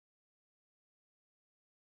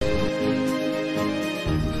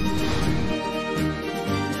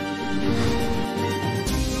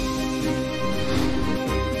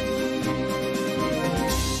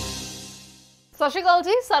ਸਤਿ ਸ਼੍ਰੀ ਅਕਾਲ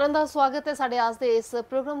ਜੀ, ਸਾਰਿਆਂ ਦਾ ਸਵਾਗਤ ਹੈ ਸਾਡੇ ਅੱਜ ਦੇ ਇਸ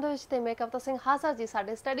ਪ੍ਰੋਗਰਾਮ ਦੇ ਵਿੱਚ ਤੇ ਮੈਂ ਕਵਿਤਾ ਸਿੰਘ ਹਾਜ਼ਰ ਜੀ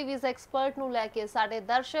ਸਾਡੇ ਸਟੱਡੀ ਵੀਜ਼ਾ ਐਕਸਪਰਟ ਨੂੰ ਲੈ ਕੇ ਸਾਡੇ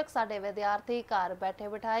ਦਰਸ਼ਕ ਸਾਡੇ ਵਿਦਿਆਰਥੀ ਘਰ ਬੈਠੇ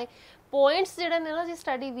ਬਿਠਾਏ पॉइंट्स ਜਿਹੜੇ ਨੇ ਨਾ ਜੀ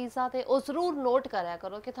ਸਟੱਡੀ ਵੀਜ਼ਾ ਤੇ ਉਹ ਜ਼ਰੂਰ ਨੋਟ ਕਰਿਆ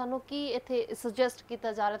ਕਰੋ ਕਿ ਤੁਹਾਨੂੰ ਕੀ ਇੱਥੇ ਸੁਜੈਸਟ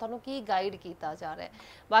ਕੀਤਾ ਜਾ ਰਿਹਾ, ਤੁਹਾਨੂੰ ਕੀ ਗਾਈਡ ਕੀਤਾ ਜਾ ਰਿਹਾ।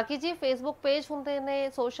 ਬਾਕੀ ਜੀ ਫੇਸਬੁੱਕ ਪੇਜ ਹੁੰਦੇ ਨੇ,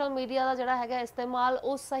 ਸੋਸ਼ਲ ਮੀਡੀਆ ਦਾ ਜਿਹੜਾ ਹੈਗਾ ਇਸਤੇਮਾਲ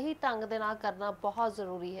ਉਹ ਸਹੀ ਢੰਗ ਦੇ ਨਾਲ ਕਰਨਾ ਬਹੁਤ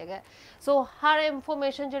ਜ਼ਰੂਰੀ ਹੈਗਾ। ਸੋ ਹਰ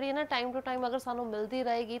ਇਨਫੋਰਮੇਸ਼ਨ ਜਿਹੜੀ ਹੈ ਨਾ ਟਾਈਮ ਟੂ ਟਾਈਮ ਅਗਰ ਸਾਨੂੰ ਮਿਲਦੀ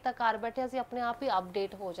ਰਹੇਗੀ ਤਾਂ ਘਰ ਬੈਠੇ ਅਸੀਂ ਆਪਣੇ ਆਪ ਹੀ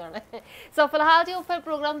ਅਪਡੇਟ ਹੋ ਜਾਣਾ ਹੈ। ਸੋ ਫਿਲਹਾਲ ਜੀ ਉਹ ਫਿਰ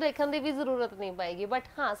ਪ੍ਰੋਗਰਾਮ ਦੇਖਣ ਦੀ ਵੀ ਜ਼ਰੂਰਤ ਨਹੀਂ ਪਏਗੀ, ਬਟ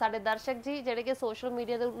ਹਾਂ ਸਾਡੇ ਦਰਸ਼ਕ ਜੀ ਜਿਹੜੇ ਕਿ ਸੋਸ਼ਲ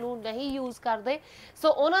ਮੀਡੀਆ ਨੂੰ ਨਹੀਂ ਯੂਜ਼ ਕਰਦੇ ਸੋ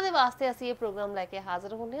ਉਹਨਾਂ ਦੇ ਵਾਸਤੇ ਅਸੀਂ ਇਹ ਪ੍ਰੋਗਰਾਮ ਲੈ ਕੇ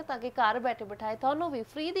ਹਾਜ਼ਰ ਹੁੰਦੇ ਹਾਂ ਤਾਂ ਕਿ घर बैठे बिठाए थानू भी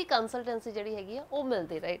फ्री दी कंसल्टेंसी जिहड़ी हैगी है वो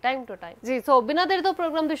मिलती रहे टाइम टू टाइम जी। सो बिना देर तो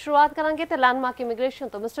प्रोग्राम की शुरुआत करांगे ते लैंडमार्क इमीग्रेशन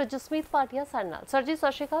तो मिस्टर जसमीत भाटिया साडे नाल। सर जी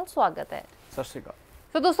सत श्री अकाल, स्वागत है। सत श्री अकाल।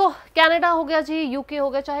 तो दोस्तों कैनेडा हो गया जी, यूके हो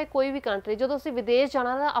गया, चाहे कोई भी कंट्री, जो असीं विदेश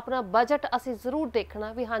जाना ना अपना बजट असीं जरूर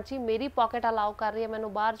देखना भी हाँ जी मेरी पॉकेट अलाउ कर रही है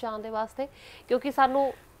मैनूं बाहर जाने दे वास्ते, क्योंकि सानूं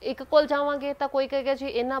एक कोल जावांगे तो कोई कहेगा जी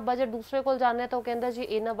इन्ना बजट, दूसरे कोल जाने तो कहंदा जी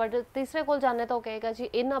इन्ना बजट, तीसरे कोल जाने तो कहेगा जी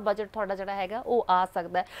इन्ना बजट तुहाडा जिहड़ा हैगा वो आ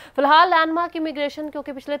सकदा है। फिलहाल लैंडमार्क इमीग्रेशन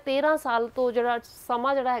क्योंकि पिछले 13 साल तो जिहड़ा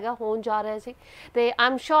समा जिहड़ा हैगा होण जा रहा सी ते आई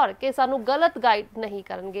एम श्योर कि सानू गलत गाइड नहीं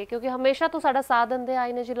करनगे, क्योंकि हमेशा तो साडा साथ दिंदे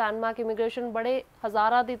आए ने जी लैंडमार्क इमीग्रेशन। बड़े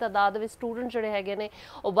हज़ारां दी तादाद विच स्टूडेंट जिहड़े हैगे ने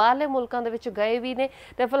वो बाहरले मुल्कां दे विच गए भी ने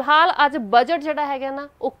ते फिलहाल अज बजट जिहड़ा हैगा ना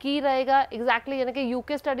वो की रहेगा एग्जैक्टली, यानी कि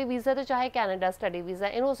यूके स्टडी वीज़ा ते चाहे कैनेडा स्टडी वीज़ा,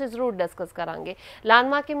 इहनूं असीं जरूर डिस्कस करांगे।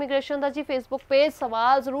 लैंडमार्क इमीग्रेशन दा जी फेसबुक पेज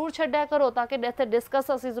सवाल जरूर छड्डिया करो ताकि इत्थे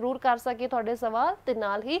डिस्कस असीं जरूर कर सकीए तुहाडे सवाल ते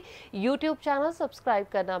नाल ही यूट्यूब चैनल सबसक्राइब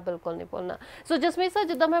करना बिल्कुल नहीं भुलना। सो जसमीत सर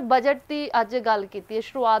जिद्दां मैं बजट दी अज गल कीती है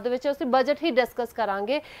शुरुआत दे विच असीं बजट ही डिस्कस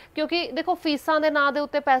करांगे, क्योंकि देखो फीसां दे नां दे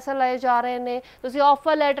उत्ते पैसे लए जा रहे ने, तुसीं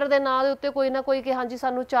ऑफर लैटर दे नां दे उत्ते कोई ना कोई कि हाँ जी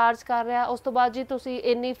सानू चार्ज कर रहा, उस तो बाद जी तुसीं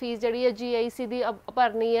इन्नी फीस जिहड़ी है GIC दी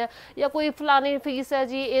भरनी है या कोई फलानी फीस है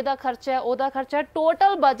जी इहदा खर्चा है ओहदा खर्चा है,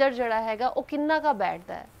 टोटल बजट ਜਿਹੜਾ ਹੈਗਾ ਉਹ ਕਿੰਨਾ ਕਾ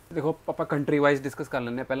ਬੈਠਦਾ ਹੈ? देखो ਆਪਾਂ ਕੰਟਰੀ ਵਾਈਜ਼ ਡਿਸਕਸ ਕਰ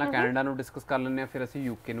ਲੈਂਦੇ ਆ, ਪਹਿਲਾਂ ਕੈਨੇਡਾ ਨੂੰ ਡਿਸਕਸ ਕਰ ਲੈਂਦੇ ਆ, ਫਿਰ ਅਸੀਂ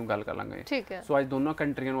ਯੂਕੇ ਨੂੰ ਗੱਲ ਕਰ ਲਾਂਗੇ। ਠੀਕ ਹੈ। ਸੋ ਅੱਜ ਦੋਨੋਂ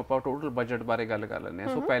ਕੰਟਰੀਆਂ ਨੂੰ ਆਪਾਂ ਟੋਟਲ ਬਜਟ ਬਾਰੇ ਗੱਲ ਕਰ ਲੈਂਦੇ ਆ।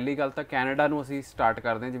 ਸੋ ਪਹਿਲੀ ਗੱਲ ਤਾਂ ਕੈਨੇਡਾ ਨੂੰ ਅਸੀਂ ਸਟਾਰਟ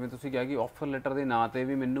ਕਰਦੇ ਹਾਂ। ਜਿਵੇਂ ਤੁਸੀਂ ਕਿਹਾ ਕਿ ਆਫਰ ਲੈਟਰ ਦੇ ਨਾਂ ਤੇ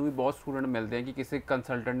ਵੀ ਮੈਨੂੰ ਵੀ ਬਹੁਤ ਸਟੂਡੈਂਟ ਮਿਲਦੇ ਆ ਕਿ ਕਿਸੇ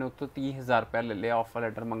ਕੰਸਲਟੈਂਟ ਨੇ ਉੱਥੋਂ 30,000 ਰੁਪਏ ਲੈ ਲਿਆ ਆਫਰ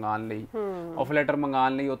ਲੈਟਰ ਮੰਗਾਉਣ ਲਈ। ਆਫਰ ਲੈਟਰ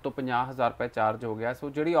ਮੰਗਾਉਣ ਲਈ ਉੱਥੋਂ 50,000 ਰੁਪਏ ਚਾਰਜ ਹੋ ਗਿਆ। ਸੋ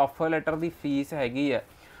ਜਿਹੜੀ ਆਫਰ ਲੈਟਰ ਦੀ ਫੀਸ ਹੈਗੀ ਹੈ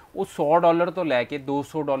ਉਹ $100 ਤੋਂ ਲੈ ਕੇ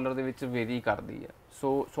 $200 ਦੇ ਵਿੱਚ ਵੇਰੀ ਕਰਦੀ ਹੈ। ਸੋ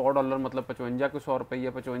 $100 ਮਤਲਬ 5500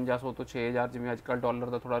 ਰੁਪਈਆ, 5500 ਤੋਂ 6000 ਜਿਵੇਂ ਅੱਜ ਕੱਲ੍ਹ ਡਾਲਰ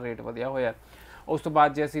ਦਾ ਥੋੜ੍ਹਾ ਰੇਟ ਵਧਿਆ ਹੋਇਆ। ਉਸ ਤੋਂ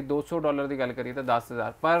ਬਾਅਦ ਜੇ ਅਸੀਂ $200 ਦੀ ਗੱਲ ਕਰੀਏ ਤਾਂ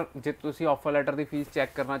 10,000। ਪਰ ਜੇ ਤੁਸੀਂ ਆਫਰ ਲੈਟਰ ਦੀ ਫੀਸ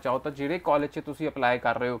ਚੈੱਕ ਕਰਨਾ ਚਾਹੋ ਤਾਂ ਜਿਹੜੇ ਕਾਲਜ 'ਚ ਤੁਸੀਂ ਅਪਲਾਈ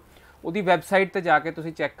ਕਰ ਰਹੇ ਹੋ ਉਹਦੀ ਵੈਬਸਾਈਟ 'ਤੇ ਜਾ ਕੇ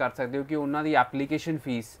ਤੁਸੀਂ ਚੈੱਕ ਕਰ ਸਕਦੇ ਹੋ ਕਿ ਉਹਨਾਂ ਦੀ ਐਪਲੀਕੇਸ਼ਨ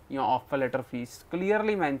ਫੀਸ ਜਾਂ offer letter fees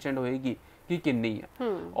clearly mentioned ਹੋਏਗੀ ਕਿ ਕਿੰਨੀ ਹੈ।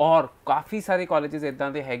 ਔਰ ਕਾਫੀ ਸਾਰੇ ਕਾਲਜਸ ਇੱਦਾਂ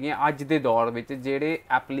ਦੇ ਹੈਗੇ ਆ ਅੱਜ ਦੇ ਦੌਰ ਵਿੱਚ ਜਿਹੜੇ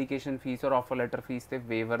ਐਪਲੀਕੇਸ਼ਨ ਫੀਸ ਔਰ ਆਫਰ ਲੈਟਰ ਫੀਸ ਤੇ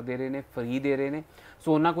ਵੇਵਰ ਦੇ ਰਹੇ ਨੇ, ਫਰੀ ਦੇ ਰਹੇ ਨੇ।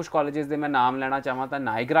 ਸੋ ਉਹਨਾਂ ਕੁਝ ਕਾਲਜਸ ਦੇ ਮੈਂ ਨਾਮ ਲੈਣਾ ਚਾਹਾਂ ਤਾਂ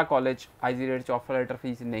ਨਾਇਗਰਾ ਕਾਲਜ ਅੱਜ ਦੀ ਡੇਟ 'ਚ ਆਫਰ ਲੈਟਰ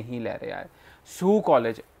ਫੀਸ ਨਹੀਂ ਲੈ ਰਿਹਾ ਹੈ। ਸੂ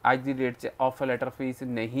ਕਾਲਜ ਅੱਜ ਦੀ ਡੇਟ 'ਚ ਆਫਰ ਲੈਟਰ ਫੀਸ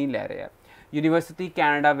ਨਹੀਂ ਲੈ ਰਿਹਾ। ਯੂਨੀਵਰਸਿਟੀ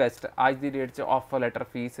ਕੈਨੇਡਾ ਵੈਸਟ ਅੱਜ ਦੀ ਡੇਟ 'ਚ ਆਫਰ ਲੈਟਰ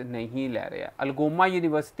ਫੀਸ ਨਹੀਂ ਲੈ ਰਿਹਾ। ਅਲਗੋਮਾ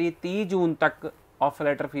ਯੂਨੀਵਰਸਿਟੀ 30 ਜੂਨ ਤੱਕ ਆਫਰ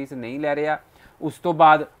ਲੈਟਰ ਫੀਸ ਨਹੀਂ ਲੈ ਰਿਹਾ, ਉਸ ਤੋਂ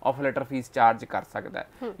ਬਾਅਦ ਆਫਰ ਲੈਟਰ ਫੀਸ ਚਾਰਜ ਕਰ ਸਕਦਾ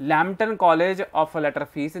ਹੈ। Lambton college offer letter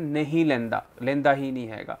fees ਨਹੀਂ ਲੈਂਦਾ ਹੀ ਨਹੀਂ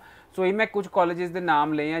ਹੈਗਾ। ਸੋ ਇਹ ਮੈਂ ਕੁਝ ਕਾਲਜਸ ਦੇ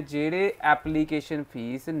ਨਾਮ ਲਏ ਆ ਜਿਹੜੇ ਐਪਲੀਕੇਸ਼ਨ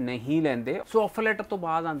ਫੀਸ ਨਹੀਂ ਲੈਂਦੇ। ਸੋ ਆਫਰ ਲੈਟਰ ਤੋਂ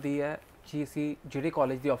ਬਾਅਦ ਆਉਂਦੀ ਹੈ ਜੀ ਅਸੀਂ ਜਿਹੜੇ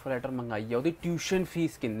ਕਾਲਜ ਦੀ ਆਫਰ ਲੈਟਰ ਮੰਗਾਈ ਹੈ ਉਹਦੀ ਟਿਊਸ਼ਨ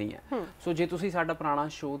ਫੀਸ ਕਿੰਨੀ ਹੈ। ਸੋ ਜੇ ਤੁਸੀਂ ਸਾਡਾ ਪੁਰਾਣਾ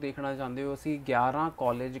ਸ਼ੋਅ ਦੇਖਣਾ ਚਾਹੁੰਦੇ ਹੋ, ਅਸੀਂ 11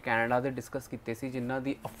 ਕਾਲਜ ਕੈਨੇਡਾ ਦੇ ਡਿਸਕਸ ਕੀਤੇ ਸੀ ਜਿਨ੍ਹਾਂ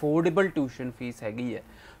ਦੀ ਅਫੋਰਡੇਬਲ ਟਿਊਸ਼ਨ ਫੀਸ ਹੈਗੀ ਹੈ।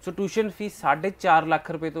 ਸੋ ਟਿਊਸ਼ਨ ਫੀਸ 4.5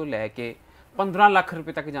 ਲੱਖ ਰੁਪਏ ਤੋਂ ਲੈ ਕੇ 15 ਲੱਖ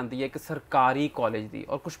ਰੁਪਏ ਤੱਕ ਜਾਂਦੀ ਹੈ ਇੱਕ ਸਰਕਾਰੀ ਕਾਲਜ ਦੀ।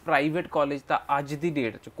 ਔਰ ਕੁਝ ਪ੍ਰਾਈਵੇਟ ਕਾਲਜ ਤਾਂ ਅੱਜ ਦੀ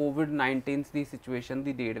ਡੇਟ 'ਚ ਕੋਵਿਡ-19 ਦੀ ਸਿਚੁਏਸ਼ਨ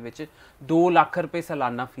ਦੀ ਡੇਟ ਵਿੱਚ 2 ਲੱਖ ਰੁਪਏ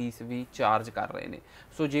ਸਾਲਾਨਾ ਫੀਸ ਵੀ ਚਾਰਜ ਕਰ ਰਹੇ ਨੇ।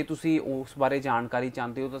 ਸੋ ਜੇ ਤੁਸੀਂ ਉਸ ਬਾਰੇ ਜਾਣਕਾਰੀ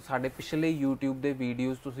ਚਾਹੁੰਦੇ ਹੋ ਤਾਂ ਸਾਡੇ ਪਿਛਲੇ YouTube ਦੇ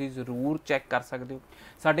ਵੀਡੀਓਜ਼ ਤੁਸੀਂ ਜ਼ਰੂਰ ਚੈੱਕ ਕਰ ਸਕਦੇ ਹੋ।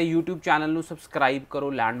 ਸਾਡੇ YouTube ਚੈਨਲ ਨੂੰ ਸਬਸਕ੍ਰਾਈਬ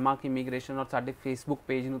ਕਰੋ ਲੈਂਡਮਾਰਕ ਇਮੀਗ੍ਰੇਸ਼ਨ, ਔਰ ਸਾਡੇ ਫੇਸਬੁੱਕ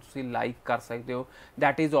ਪੇਜ ਨੂੰ ਤੁਸੀਂ ਲਾਈਕ ਕਰ ਸਕਦੇ ਹੋ,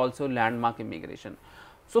 that is also landmark immigration.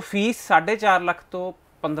 So fees 4.5 lakh ਤੋਂ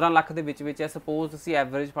 15 ਲੱਖ ਦੇ ਵਿੱਚ ਹੈ। ਸਪੋਜ਼ ਅਸੀਂ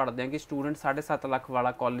ਐਵਰੇਜ ਪੜ੍ਹਦੇ ਹਾਂ ਕਿ ਸਟੂਡੈਂਟ 7.5 ਲੱਖ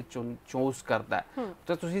ਵਾਲਾ ਕਾਲਜ ਚੂਜ਼ ਕਰਦਾ ਹੈ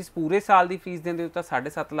ਤਾਂ ਤੁਸੀਂ ਪੂਰੇ ਸਾਲ ਦੀ ਫੀਸ ਦਿੰਦੇ ਹੋ ਤਾਂ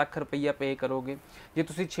 7.5 ਲੱਖ ਰੁਪਈਆ ਪੇ ਕਰੋਗੇ। ਜੇ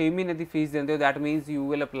ਤੁਸੀਂ 6 ਮਹੀਨੇ ਦੀ ਫੀਸ ਦਿੰਦੇ ਹੋ that means you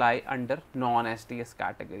will apply under non STS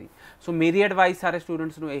category. ਸੋ ਮੇਰੀ ਐਡਵਾਈਸ ਸਾਰੇ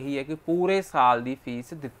ਸਟੂਡੈਂਟਸ ਨੂੰ ਇਹੀ ਹੈ ਕਿ ਪੂਰੇ ਸਾਲ ਦੀ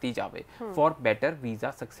ਫੀਸ ਦਿੱਤੀ ਜਾਵੇ for better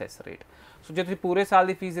visa success rate. ਸੋ ਜੇ ਤੁਸੀਂ ਪੂਰੇ ਸਾਲ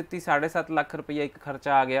ਦੀ ਫੀਸ ਦਿੱਤੀ 7.5 ਲੱਖ ਰੁਪਈਆ ਇੱਕ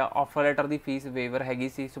ਖਰਚਾ ਆ ਗਿਆ। ਆਫਰ ਲੈਟਰ ਦੀ ਫੀਸ ਵੇਵਰ ਹੈਗੀ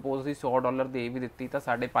ਸੀ, ਸਪੋਜ਼ ਅਸੀਂ $100 ਦੇ ਵੀ ਦਿੱਤੀ ਤਾਂ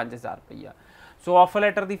 5,500 ਰੁਪਈਆ। ਸੋ ਆਫਰ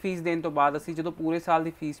ਲੈਟਰ ਦੀ ਫੀਸ ਦੇਣ ਤੋਂ ਬਾਅਦ ਅਸੀਂ ਜਦੋਂ ਪੂਰੇ ਸਾਲ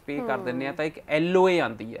ਦੀ ਫੀਸ ਪੇ ਕਰ ਦਿੰਦੇ ਹਾਂ ਤਾਂ ਇੱਕ LOA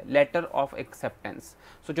ਆਉਂਦੀ ਹੈ, ਲੈਟਰ ਆਫ ਐਕਸੈਪਟੈਂਸ।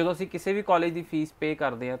 ਸੋ ਜਦੋਂ ਅਸੀਂ ਕਿਸੇ ਵੀ ਕਾਲਜ ਦੀ ਫੀਸ ਪੇ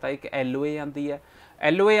ਕਰਦੇ ਹਾਂ ਤਾਂ ਇੱਕ LOA ਆਉਂਦੀ ਹੈ।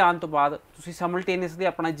 LOA ਆਉਣ ਤੋਂ ਬਾਅਦ ਤੁਸੀਂ ਸਾਈਮਲਟੇਨੀਅਸਲੀ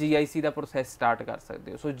ਆਪਣਾ GIC ਦਾ ਪ੍ਰੋਸੈਸ ਸਟਾਰਟ ਕਰ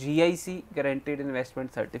ਸਕਦੇ ਹੋ। ਸੋ GIC ਗਰੰਟਿਡ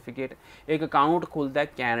ਇਨਵੈਸਟਮੈਂਟ ਸਰਟੀਫਿਕੇਟ ਇੱਕ ਅਕਾਊਂਟ ਖੁੱਲ੍ਹਦਾ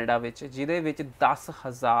ਕੈਨੇਡਾ ਵਿੱਚ ਜਿਹਦੇ ਵਿੱਚ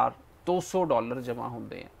 10,000 $200 ਜਮ੍ਹਾਂ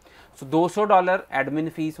ਹੁੰਦੇ ਆ। ਸੋ $200 ਐਡਮਿਨ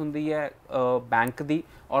ਫੀਸ ਹੁੰਦੀ ਹੈ ਬੈਂਕ ਦੀ,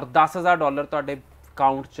 ਔਰ $10,000 ਤੁਹਾਡੇ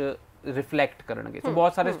ਅਕਾਊਂਟ 'ਚ ਰਿਫਲੈਕਟ ਕਰਨਗੇ। ਸੋ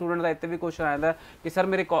ਬਹੁਤ ਸਾਰੇ ਸਟੂਡੈਂਟ ਦਾ ਇੱਥੇ ਵੀ ਕੁਛ ਆਉਂਦਾ ਕਿ ਸਰ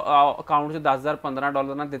ਮੇਰੇ ਅਕਾਊਂਟ 'ਚ $10,000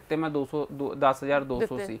 $15 ਨਾ ਦਿੱਤੇ, ਮੈਂ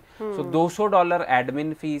 10,200 ਸੀ। ਸੋ $200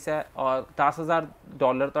 ਐਡਮਿਨ ਫੀਸ ਹੈ ਔਰ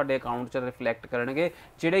 $10,000 ਤੁਹਾਡੇ ਅਕਾਊਂਟ 'ਚ ਰਿਫਲੈਕਟ ਕਰਨਗੇ,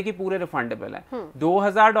 ਜਿਹੜੇ ਕਿ ਪੂਰੇ ਰਿਫੰਡੇਬਲ ਹੈ।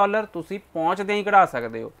 $2,000 ਤੁਸੀਂ ਪਹੁੰਚਦੇ ਹੀ ਕਢਾ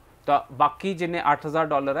ਸਕਦੇ ਹੋ, ਤਾਂ ਬਾਕੀ ਜਿੰਨੇ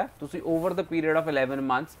 $8,000 ਹੈ ਤੁਸੀਂ over the period of 11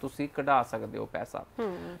 months ਤੁਸੀਂ ਕਢਾ ਸਕਦੇ ਹੋ ਪੈਸਾ।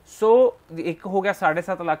 ਸੋ ਇੱਕ ਹੋ ਗਿਆ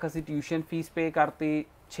 7.5 ਲੱਖ ਅਸੀਂ ਟਿਊਸ਼ਨ ਫੀਸ ਪੇ ਕਰਤੀ,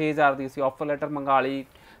 6,000 ਦੀ ਅਸੀਂ ਆਫਰ ਲੈਟਰ ਮੰਗਾ ਲਈ,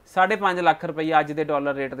 5.5 ਲੱਖ ਰੁਪਈਆ ਅੱਜ ਦੇ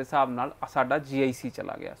ਡਾਲਰ ਰੇਟ ਦੇ ਹਿਸਾਬ ਨਾਲ ਸਾਡਾ GIC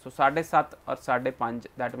ਚਲਾ ਗਿਆ। ਸੋ 7.5 ਔਰ 5.5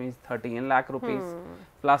 that means 13 lakh rupees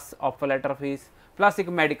plus offer letter fees, plus ਇੱਕ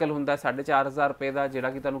ਮੈਡੀਕਲ ਹੁੰਦਾ 4,500 ਰੁਪਏ ਦਾ ਜਿਹੜਾ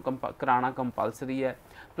ਕਿ ਤੁਹਾਨੂੰ ਕਰਾਉਣਾ ਕੰਪਲਸਰੀ ਹੈ,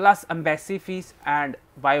 plus embassy fees and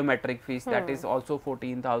biometric fees that is also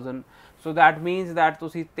 14,000। So that means that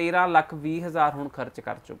ਤੁਸੀਂ 13,20,000 ਹੁਣ ਖਰਚ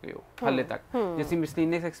ਕਰ ਚੁੱਕੇ ਹੋ ਹਾਲੇ ਤੱਕ। ਜੇ ਅਸੀਂ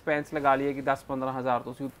ਮਿਸਲੀਨੀਅਸ ਐਕਸਪੈਂਸ ਲਗਾ ਲਈਏ ਕਿ 10-15,000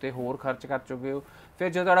 ਤੁਸੀਂ ਉੱਤੇ ਹੋਰ ਖਰਚ ਕਰ ਚੁੱਕੇ ਹੋ। ਫਿਰ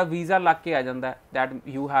ਜਦੋਂ ਤੁਹਾਡਾ ਵੀਜ਼ਾ ਲੱਗ ਕੇ ਆ ਜਾਂਦਾ that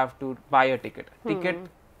you have to buy a ticket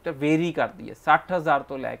ਤੇ ਵੇਰੀ ਕਰਦੀ ਹੈ, 60,000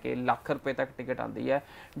 ਤੋਂ ਲੈ ਕੇ ਲੱਖ ਰੁਪਏ ਤੱਕ ਟਿਕਟ ਆਉਂਦੀ ਹੈ।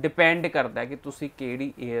 ਡਿਪੈਂਡ ਕਰਦਾ ਕਿ ਤੁਸੀਂ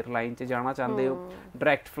ਕਿਹੜੀ 에ਅਰਲਾਈਨ 'ਚ ਜਾਣਾ ਚਾਹੁੰਦੇ ਹੋ,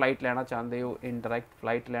 ਡਾਇਰੈਕਟ ਫਲਾਈਟ ਲੈਣਾ ਚਾਹੁੰਦੇ ਹੋ, ਇਨਡਾਇਰੈਕਟ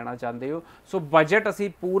ਫਲਾਈਟ ਲੈਣਾ ਚਾਹੁੰਦੇ ਹੋ। ਸੋ ਬਜਟ ਅਸੀਂ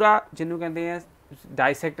ਪੂਰਾ ਜਿਹਨੂੰ ਕਹਿੰਦੇ ਆ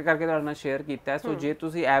ਡਾਇਸੈਕਟ ਕਰਕੇ ਤੁਹਾਡੇ ਨਾਲ ਸ਼ੇਅਰ ਕੀਤਾ ਹੈ। ਸੋ ਜੇ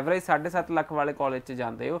ਤੁਸੀਂ ਐਵਰੇਜ 7.5 ਲੱਖ ਵਾਲੇ ਕਾਲਜ 'ਚ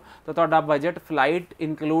ਜਾਂਦੇ ਹੋ ਤਾਂ ਤੁਹਾਡਾ ਬਜਟ ਫਲਾਈਟ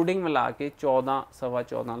ਇਨਕਲੂਡਿੰਗ ਮਿਲਾ ਕੇ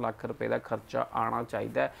 14 ਲੱਖ ਰੁਪਏ ਦਾ ਖਰਚਾ ਆਉਣਾ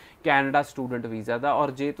ਚਾਹੀਦਾ ਹੈ ਕੈਨੇਡਾ ਸਟੂਡੈਂਟ ਵੀਜ਼ਾ ਦਾ।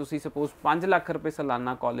 ਔਰ ਜੇ ਤੁਸੀਂ ਸਪੋਜ਼ 5 ਲੱਖ ਰੁਪਏ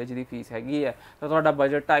ਸਾਲਾਨਾ ਕਾਲਜ ਦੀ ਫੀਸ ਹੈਗੀ ਹੈ ਤਾਂ ਤੁਹਾਡਾ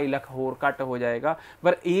ਬਜਟ 2.5 ਲੱਖ ਹੋਰ ਘੱਟ ਹੋ ਜਾਏਗਾ।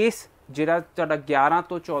 ਪਰ ਇਸ ਜਿਹੜਾ ਤੁਹਾਡਾ 11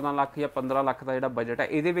 ਤੋਂ 14 ਲੱਖ ਜਾਂ 15 ਲੱਖ ਦਾ ਜਿਹੜਾ ਬਜਟ ਹੈ,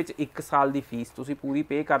 ਇਹਦੇ ਵਿੱਚ 1 ਸਾਲ ਦੀ ਫੀਸ ਤੁਸੀਂ ਪੂਰੀ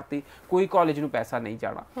ਪੇ ਕਰਤੀ, ਕੋਈ ਕਾਲਜ ਨੂੰ ਪੈਸਾ ਨਹੀਂ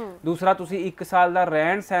ਜਾਣਾ। ਦੂਸਰਾ, ਤੁਸੀਂ 1 ਸਾਲ ਦਾ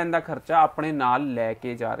ਰਹਿਣ ਸਹਿਣ ਦਾ ਖਰਚਾ ਆਪਣੇ ਨਾਲ ਲੈ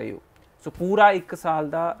ਕੇ ਜਾ ਰਹੇ ਹੋ। ਸੋ ਪੂਰਾ 1 ਸਾਲ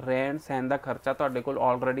ਦਾ ਰਹਿਣ ਸਹਿਣ ਦਾ ਖਰਚਾ ਤੁਹਾਡੇ ਕੋਲ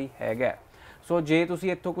ਆਲਰੇਡੀ ਹੈਗਾ। ਸੋ ਜੇ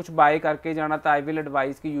ਤੁਸੀਂ ਇੱਥੋਂ ਕੁਝ ਬਾਏ ਕਰਕੇ ਜਾਣਾ ਤਾਂ ਆਈ ਵਿਲ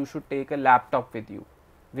ਐਡਵਾਈਜ਼ ਕਿ you should take a laptop with you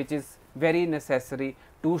which is very necessary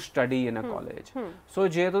to study in a college. So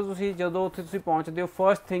ਜਦੋਂ ਉੱਥੇ ਤੁਸੀਂ ਪਹੁੰਚਦੇ ਹੋ,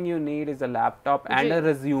 first thing you need is a laptop and a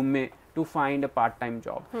resume to find a part time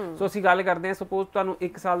job. ਸੋ ਅਸੀਂ ਗੱਲ ਕਰਦੇ ਹਾਂ suppose ਤੁਹਾਨੂੰ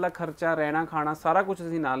 1 ਸਾਲ ਦਾ ਖਰਚਾ, ਰਹਿਣਾ ਖਾਣਾ ਸਾਰਾ ਕੁਝ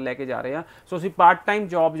ਅਸੀਂ ਨਾਲ ਲੈ ਕੇ ਜਾ ਰਹੇ ਹਾਂ। ਸੋ ਅਸੀਂ ਪਾਰਟ ਟਾਈਮ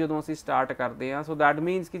ਜੌਬ ਜਦੋਂ ਅਸੀਂ ਸਟਾਰਟ ਕਰਦੇ ਹਾਂ, ਸੋ ਦੈਟ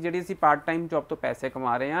ਮੀਨਸ ਕਿ ਜਿਹੜੀ ਅਸੀਂ ਪਾਰਟ ਟਾਈਮ ਜੌਬ ਤੋਂ ਪੈਸੇ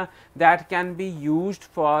ਕਮਾ ਰਹੇ ਹਾਂ that can be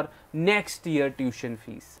used for next year tuition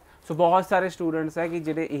fees. ਸੋ ਬਹੁਤ ਸਾਰੇ ਸਟੂਡੈਂਟਸ ਹੈ ਕਿ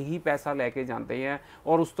ਜਿਹੜੇ ਇਹੀ ਪੈਸਾ ਲੈ ਕੇ ਜਾਂਦੇ ਆ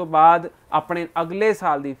ਔਰ ਉਸ ਤੋਂ ਬਾਅਦ ਆਪਣੇ ਅਗਲੇ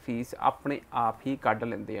ਸਾਲ ਦੀ ਫੀਸ ਆਪਣੇ ਆਪ ਹੀ ਕੱਢ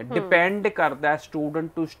ਲੈਂਦੇ ਆ। ਡਿਪੈਂਡ ਕਰਦਾ ਸਟੂਡੈਂਟ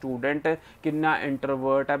ਟੂ ਸਟੂਡੈਂਟ, ਕਿੰਨਾ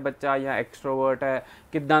ਇੰਟਰੋਵਰਟ ਹੈ ਬੱਚਾ ਜਾਂ ਐਕਸਟਰੋਵਰਟ ਹੈ,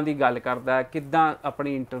 ਕਿੱਦਾਂ ਦੀ ਗੱਲ ਕਰਦਾ, ਕਿੱਦਾਂ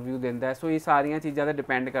ਆਪਣੀ ਇੰਟਰਵਿਊ ਦਿੰਦਾ। ਸੋ ਇਹ ਸਾਰੀਆਂ ਚੀਜ਼ਾਂ ਤੇ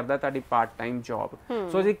ਡਿਪੈਂਡ ਕਰਦਾ ਤੁਹਾਡੀ ਪਾਰਟ ਟਾਈਮ ਜੌਬ।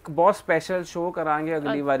 ਸੋ ਅਸੀਂ ਇੱਕ ਬਹੁਤ ਸਪੈਸ਼ਲ ਸ਼ੋਅ ਕਰਾਂਗੇ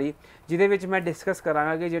ਅਗਲੀ ਵਾਰੀ ਜਿਹਦੇ ਵਿੱਚ ਮੈਂ ਡਿਸਕਸ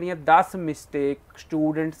ਕਰਾਂਗਾ ਕਿ ਜਿਹੜੀਆਂ 10 ਮਿਸਟੇਕ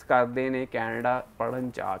ਸਟੂਡੈਂਟਸ ਕਰਦੇ ਨੇ ਕੈਨੇਡਾ ਪੜ੍ਹਨ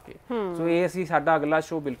ਚ ਆ ਕੇ। ਸੋ ਇਹ ਅਸੀਂ ਸਾਡਾ ਅਗਲਾ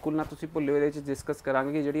ਸ਼ੋਅ ਬਿਲਕੁਲ ਨਾ ਤੁਸੀਂ ਭੁੱਲਿਓ, ਇਹਦੇ ਵਿੱਚ ਡਿਸਕਸ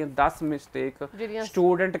ਕਰਾਂਗੇ ਕਿ ਜਿਹੜੀਆਂ 10 ਮਿਸਟੇਕ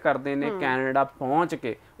ਸਟੂਡੈਂਟ ਕਰਦੇ ਨੇ ਕੈਨੇਡਾ ਪਹੁੰਚ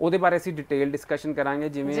ਕੇ, ਉਹਦੇ ਬਾਰੇ ਅਸੀਂ ਡਿਟੇਲ ਡਿਸਕਸ਼ਨ ਕਰਾਂਗੇ।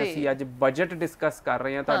 ਜਿਵੇਂ ਅਸੀਂ ਅੱਜ ਬਜਟ ਡਿਸਕਸ ਕਰ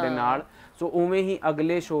ਰਹੇ ਹਾਂ ਤੁਹਾਡੇ ਨਾਲ, ਸੋ ਉਵੇਂ ਹੀ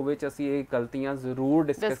ਅਗਲੇ ਸ਼ੋਅ ਵਿੱਚ ਅਸੀਂ ਇਹ ਗਲਤੀਆਂ ਜ਼ਰੂਰ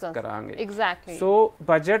ਡਿਸਕਸ ਕਰਾਂਗੇ। ਐਗਜ਼ੈਕਟਲੀ। ਸੋ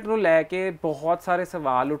ਬਜਟ ਨੂੰ ਲੈ ਕੇ ਬਹੁਤ ਸਾਰੇ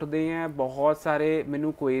ਸਵਾਲ ਉੱਠਦੇ ਆ, ਬਹੁਤ ਸਾਰੇ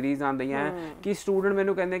ਮੈਨੂੰ ਕੁਐਰੀਜ਼ ਆਉਂਦੀਆਂ ਕਿ ਸਟੂਡੈਂਟ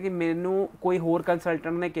ਮੈਨੂੰ ਕਹਿੰਦੇ ਕਿ ਮੈਨੂੰ ਕੋਈ ਹੋਰ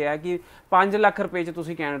ਕੰਸਲਟੈਂਟ ਨੇ ਕਿਹਾ ਕਿ 5 ਲੱਖ ਰੁਪਏ 'ਚ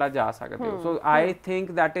ਤੁਸੀਂ ਕੈਨੇਡਾ ਜਾ ਸਕਦੇ ਹੋ। ਸੋ I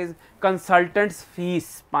think that is consultants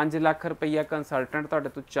fees. 5 lakh ਰੁਪਈਆ ਕੰਸਲਟੈਂਟ ਤੁਹਾਡੇ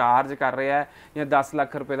ਤੋਂ ਚਾਰਜ ਕਰ ਰਿਹਾ ਹੈ ਜਾਂ 10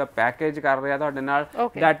 ਲੱਖ ਰੁਪਏ ਦਾ ਪੈਕੇਜ ਕਰ ਰਿਹਾ ਤੁਹਾਡੇ ਨਾਲ,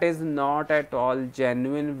 that is not at all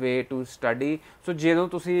genuine way to study. ਸੋ ਜਦੋਂ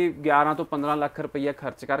ਤੁਸੀਂ 11 ਤੋਂ 15 ਲੱਖ ਰੁਪਈਆ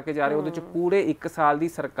ਖਰਚ ਕਰਕੇ ਜਾ ਰਹੇ ਹੋ, ਉਹਦੇ 'ਚ ਪੂਰੇ 1 ਸਾਲ ਦੀ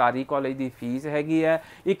ਸਰਕਾਰੀ ਕਾਲਜ ਦੀ ਫੀਸ ਹੈਗੀ ਹੈ,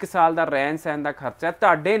 1 ਸਾਲ ਦਾ ਰਹਿਣ ਸਹਿਣ ਦਾ ਖਰਚਾ,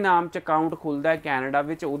 ਤੁਹਾਡੇ ਨਾਮ 'ਚ ਅਕਾਊਂਟ ਖੁੱਲਦਾ ਹੈ ਕੈਨੇਡਾ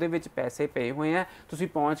ਵਿੱਚ, ਉਹਦੇ ਵਿੱਚ ਪੈਸੇ ਪਏ ਹੋਏ ਆ, ਤੁਸੀਂ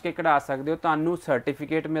ਪਹੁੰਚ ਕੇ ਕਢਾ ਸਕਦੇ ਹੋ, ਤੁਹਾਨੂੰ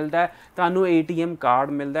ਸਰਟੀਫਿਕੇਟ ਮਿਲਦਾ, ਤੁਹਾਨੂੰ ATM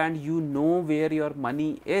ਕਾਰਡ ਮਿਲਦਾ and you know wear your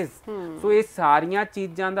money is. ਸੋ ਇਹ ਸਾਰੀਆਂ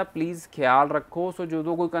ਚੀਜ਼ਾਂ ਦਾ ਪਲੀਜ਼ ਖਿਆਲ ਰੱਖੋ। ਸੋ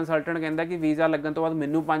ਜਦੋਂ ਕੋਈ ਕੰਸਲਟੈਂਟ ਕਹਿੰਦਾ ਕਿ ਵੀਜ਼ਾ ਲੱਗਣ ਤੋਂ ਬਾਅਦ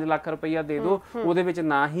ਮੈਨੂੰ 5 ਲੱਖ ਰੁਪਈਆ ਦੇ ਦਿਓ, ਉਹਦੇ ਵਿੱਚ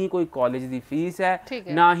ਨਾ ਹੀ ਕੋਈ ਕਾਲਜ ਦੀ ਫੀਸ ਹੈ,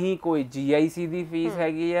 ਨਾ ਹੀ ਕੋਈ GIC ਦੀ ਫੀਸ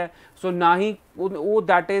ਹੈਗੀ ਹੈ, ਸੋ ਨਾ ਹੀ ਉਹ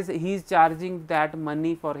that is he is charging that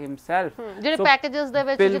money for himself. ਜਿਹੜੇ ਪੈਕੇजेस ਦੇ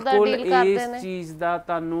ਵਿੱਚ ਜਿੱਦਾਂ ਡੀਲ ਕਰਦੇ ਨੇ, ਇਸ ਚੀਜ਼ ਦਾ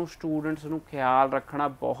ਤੁਹਾਨੂੰ ਸਟੂਡੈਂਟਸ ਨੂੰ ਖਿਆਲ ਰੱਖਣਾ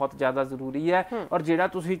ਬਹੁਤ ਜ਼ਿਆਦਾ ਜ਼ਰੂਰੀ ਹੈ। ਔਰ ਜਿਹੜਾ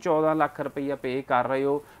ਤੁਸੀਂ 14 ਲੱਖ ਰੁਪਈਆ ਪੇ ਕਰ ਰਹੇ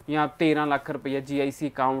ਹੋ ਜਾਂ 13 ਲੱਖ ਰੁਪਈਆ GIC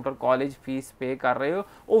ਅਕਾਊਂਟ ਔਰ ਕਾਲਜ ਫੀਸ ਪੇ ਕਰ ਰਹੇ ਹੋ,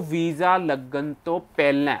 ਉਹ ਵੀਜ਼ਾ ਲੱਗਣ ਤੋਂ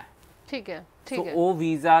ਪਹਿਲਾਂ, ਠੀਕ ਹੈ, ਸੋ ਉਹ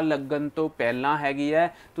ਵੀਜ਼ਾ ਲੱਗਣ ਤੋਂ ਪਹਿਲਾਂ ਹੈਗੀ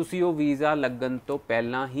ਹੈ, ਤੁਸੀਂ ਉਹ ਵੀਜ਼ਾ ਲੱਗਣ ਤੋਂ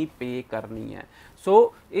ਪਹਿਲਾਂ ਹੀ ਪੇ ਕਰਨੀ ਹੈ।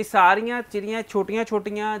 ਸੋ ਇਹ ਸਾਰੀਆਂ ਜਿਹੜੀਆਂ ਛੋਟੀਆਂ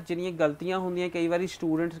ਜਿਹੜੀਆਂ ਗਲਤੀਆਂ ਹੁੰਦੀਆਂ ਕਈ ਵਾਰੀ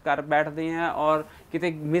ਸਟੂਡੈਂਟਸ ਕਰ ਬੈਠਦੇ ਆ ਔਰ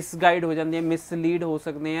ਕਿਤੇ ਮਿਸਗਾਈਡ ਹੋ ਜਾਂਦੇ ਆ, ਮਿਸਲੀਡ ਹੋ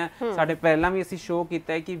ਸਕਦੇ ਆ। ਸਾਡੇ ਪਹਿਲਾਂ ਵੀ ਅਸੀਂ ਸ਼ੋਅ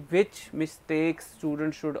ਕੀਤਾ ਹੈ ਕਿ ਵਿਚ ਮਿਸਟੇਕਸ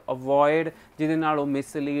ਸਟੂਡੈਂਟ ਸ਼ੁੱਡ ਅਵੋਇਡ, ਜਿਹਦੇ ਨਾਲ ਉਹ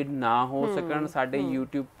ਮਿਸਲੀਡ ਨਾ ਹੋ ਸਕਣ। ਸਾਡੇ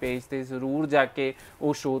YouTube ਪੇਜ ਤੇ ਜ਼ਰੂਰ ਜਾ ਕੇ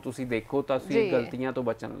ਉਹ ਸ਼ੋਅ ਤੁਸੀਂ ਦੇਖੋ ਤਾਂ ਤੁਸੀਂ ਗਲਤੀਆਂ ਤੋਂ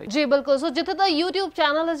ਬਚਣ ਲਈ। ਜੀ ਬਿਲਕੁਲ। ਸੋ ਜਿੱਥੇ ਤਾਂ YouTube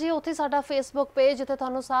ਚੈਨਲ ਹੈ ਜੀ, ਉੱਥੇ ਸਾਡਾ Facebook ਫੇਸਬੁੱਕ ਪੇਜ ਜਿੱਥੇ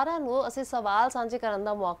ਤੁਹਾਨੂੰ ਸਾਰਿਆਂ ਨੂੰ ਅਸੀਂ ਸਵਾਲ ਸਾਂਝੇ ਕਰਨ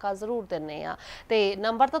ਦਾ ਮੌਕਾ ਜ਼ਰੂਰ ਦਿੰਨੇ ਆ ਤੇ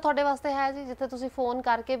ਨੰਬਰ ਤਾਂ ਤੁਹਾਡੇ ਵਾਸਤੇ ਹੈ ਜੀ ਜਿੱਥੇ ਤੁਸੀਂ ਫੋਨ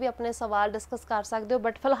ਕਰਕੇ ਵੀ ਆਪਣੇ ਸਵਾਲ ਡਿਸਕਸ ਕਰ ਸਕਦੇ ਹੋ।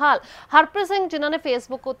 ਬਟ ਫਿਲਹਾਲ ਹਰਪ੍ਰੀਤ ਸਿੰਘ ਜਿਨ੍ਹਾਂ ਨੇ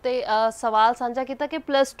ਫੇਸਬੁੱਕ ਉੱਤੇ ਸਵਾਲ ਸਾਂਝਾ ਕੀਤਾ ਕਿ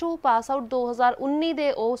 +2 ਪਾਸ ਆਊਟ 2019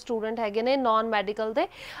 ਦੇ ਉਹ ਸਟੂਡੈਂਟ ਹੈਗੇ ਨੇ ਨॉन ਮੈਡੀਕਲ ਦੇ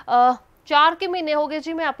 4 ਕੇ ਮਹੀਨੇ ਹੋ ਗਏ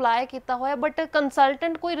ਜੀ ਮੈਂ ਅਪਲਾਈ ਕੀਤਾ ਹੋਇਆ ਬਟ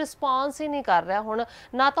ਕੰਸਲਟੈਂਟ ਕੋਈ ਰਿਸਪੌਂਸ ਹੀ ਨਹੀਂ ਕਰ ਰਿਹਾ ਹੁਣ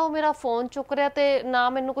ਨਾ ਤਾਂ ਉਹ ਮੇਰਾ ਫੋਨ ਚੁੱਕ ਰਿਹਾ ਤੇ ਨਾ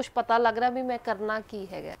ਮੈਨੂੰ ਕੁਝ ਪਤਾ ਲੱਗ ਰਿਹਾ ਵੀ ਮੈਂ ਕਰਨਾ ਕੀ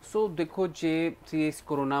ਹੈਗਾ। ਸੋ ਦੇਖੋ ਜੇ ਇਸ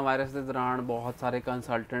ਕੋਰੋਨਾ ਵਾਇਰਸ ਦੇ ਦੌਰਾਨ ਬਹੁਤ ਸਾਰੇ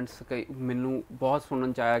ਕੰਸਲਟੈਂਟਸ ਮੈਨੂੰ ਬਹੁਤ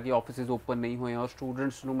ਸੁਣਨ ਚ ਆਇਆ ਕਿ ਆਫਿਸਿਸ ਓਪਨ ਨਹੀਂ ਹੋਏ ਔਰ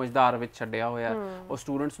ਸਟੂਡੈਂਟਸ ਨੂੰ ਮਝਦਾਰ ਵਿੱਚ ਛੱਡਿਆ ਹੋਇਆ ਔਰ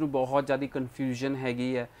ਸਟੂਡੈਂਟਸ ਨੂੰ ਬਹੁਤ ਜ਼ਿਆਦਾ ਕਨਫਿਊਜ਼ਨ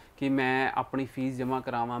ਹੈਗੀ ਹੈ ਕਿ ਮੈਂ ਆਪਣੀ ਫੀਸ ਜਮ੍ਹਾਂ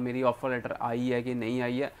ਕਰਾਵਾਂ, ਮੇਰੀ ਆਫਰ ਲੈਟਰ ਆਈ ਹੈ ਕਿ ਨਹੀਂ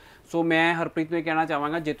ਆਈ ਹੈ। ਸੋ ਮੈਂ ਹਰਪ੍ਰੀਤ ਨੂੰ ਇਹ ਕਹਿਣਾ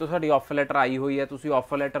ਚਾਹਾਂਗਾ ਜੇ ਤੁਹਾਡੀ ਆਫਰ ਲੈਟਰ ਆਈ ਹੋਈ ਹੈ ਤੁਸੀਂ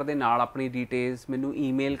ਆਫਰ ਲੈਟਰ ਦੇ ਨਾਲ ਆਪਣੀ ਡਿਟੇਲਸ ਮੈਨੂੰ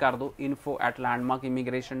ਈਮੇਲ ਕਰ ਦਿਓ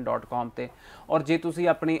info@landmarkimmigration.com ਤੇ ਔਰ ਜੇ ਤੁਸੀਂ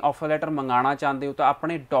ਆਪਣੀ ਆਫਰ ਲੈਟਰ ਮੰਗਾਉਣਾ ਚਾਹੁੰਦੇ ਹੋ ਤਾਂ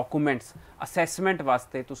ਆਪਣੇ ਡਾਕੂਮੈਂਟਸ ਅਸੈਸਮੈਂਟ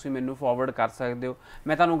ਵਾਸਤੇ ਤੁਸੀਂ ਮੈਨੂੰ ਫਾਰਵਰਡ ਕਰ ਸਕਦੇ ਹੋ।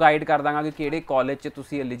 ਮੈਂ ਤੁਹਾਨੂੰ ਗਾਈਡ ਕਰ ਦਾਂਗਾ ਕਿ ਕਿਹੜੇ ਕਾਲਜ 'ਚ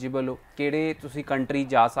ਤੁਸੀਂ ਐਲੀਜੀਬਲ ਹੋ, ਕਿਹੜੇ ਤੁਸੀਂ ਕੰਟਰੀ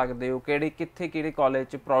ਜਾ ਸਕਦੇ ਹੋ, ਕਿਹੜੇ ਕਾਲਜ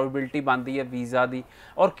 'ਚ ਪ੍ਰੋਬੇਬਿਲਿਟੀ ਬਣਦੀ ਹੈ ਵੀਜ਼ਾ ਦੀ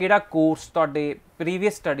ਔਰ ਕਿਹੜਾ ਕੋਰਸ ਤੁਹਾਡੇ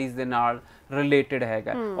ਪ੍ਰੀਵੀਅਸ ਸਟੱਡੀਜ਼ ਦੇ ਨਾਲ ਰਿਲੇਟਡ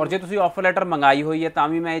ਹੈਗਾ। ਔਰ ਜੇ ਤੁਸੀਂ ਆਫਰ ਲੈਟਰ ਮੰਗਾਈ ਹੋਈ ਹੈ ਤਾਂ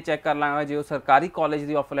ਵੀ ਮੈਂ ਇਹ ਚੈੱਕ ਕਰ ਲਾਂਗਾ ਜੇ ਉਹ ਸਰਕਾਰੀ ਕਾਲਜ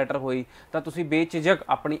ਦੀ ਆਫਰ ਲੈਟਰ ਹੋਈ ਤਾਂ ਤੁਸੀਂ ਬੇਝਿਜਕ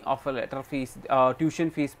ਆਪਣੀ offer letter fees tuition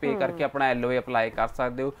fees ਪੇ ਕਰਕੇ ਆਪਣਾ LOA ਅਪਲਾਈ ਕਰ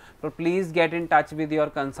ਸਕਦੇ ਹੋ। ਪਰ please get in touch with your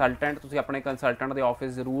consultant. ਤੁਸੀਂ ਆਪਣੇ ਕੰਸਲਟੈਂਟ ਦੇ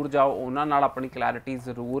ਆਫਿਸ ਜ਼ਰੂਰ ਜਾਓ, ਉਹਨਾਂ ਨਾਲ ਆਪਣੀ ਕਲੈਰਿਟੀ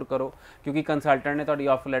ਜ਼ਰੂਰ ਕਰੋ ਕਿਉਂਕਿ ਕੰਸਲਟੈਂਟ ਨੇ ਤੁਹਾਡੀ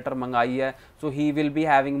ਆਫਰ ਲੈਟਰ ਮੰਗਾਈ ਹੈ ਸੋ he will be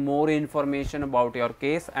having more information about your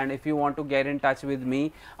case and if you want to get in touch with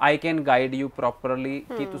me I can guide you properly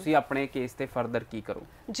ਕਿ ਤੁਸੀਂ ਆਪਣੇ ਕੇਸ ਤੇ ਫਰਦਰ ਕੀ ਕਰੋ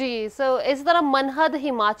ਜੀ। ਸੋ ਇਸ ਤਰ੍ਹਾਂ ਮਨਹਦ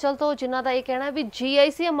ਹਿਮਾਚਲ ਤੋਂ ਜਿਨ੍ਹਾਂ ਦਾ ਇਹ ਕਹਿਣਾ ਵੀ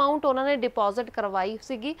GIC ਅਮਾਉਂਟ ਉਹਨਾਂ ਨੇ ਡਿਪੋਜ਼ਿਟ ਕਰਵਾਈ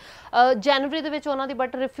ਸੀਗੀ ਜਨਵਰੀ ਦੇ ਵਿੱਚ ਉਹਨਾਂ ਦੀ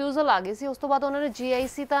ਬਟ ਰਿਫਿਊਜ਼ਲ ਆ ਗਈ ਸੀ। ਉਸ ਤੋਂ ਬਾਅਦ ਉਹਨਾਂ ਨੇ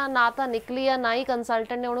GIC ਤਾਂ ਨਾ ਤਾਂ ਨਿਕਲੀ ਆ ਨਾ ਹੀ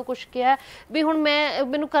ਕੰਸਲਟੈਂਟ ਨੇ ਉਹਨੂੰ ਕੁਝ ਕਿਹਾ ਵੀ ਹੁਣ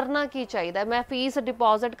ਮੈਨੂੰ ਕਰਨਾ ਕੀ ਚਾਹੀਦਾ, ਮੈਂ ਫੀਸ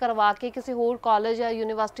ਡਿਪੋਜ਼ਿਟ ਕਰਵਾ ਕੇ ਕਿਸੇ ਹੋਰ ਕਾਲਜ ਜਾਂ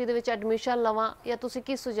ਯੂਨੀਵਰਸਿਟੀ ਦੇ ਵਿੱਚ ਐਡਮਿਸ਼ਨ ਲਵਾਂ ਜਾਂ ਤੁਸੀਂ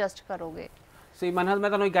ਕੀ ਸੁਜੈਸਟ ਕਰੋਗੇ? ਸੋ ਮਨਹਦ ਮੈਂ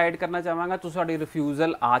ਤੁਹਾਨੂੰ ਗਾਈਡ ਕਰਨਾ ਚਾਹਾਂਗਾ ਤੁਹਾਡੀ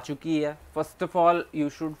ਰਿਫਿਊਜ਼ਲ ਆ ਚੁੱਕੀ ਹੈ। First of all you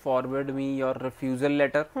should forward me your refusal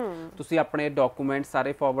letter. ਤੁਸੀਂ ਆਪਣੇ ਡਾਕੂਮੈਂਟ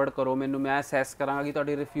ਸਾਰੇ ਫਾਰਵਰਡ ਕਰੋ ਮੈਨੂੰ, ਮੈਂ ਅਸੈਸ ਕਰਾਂਗਾ ਕਿ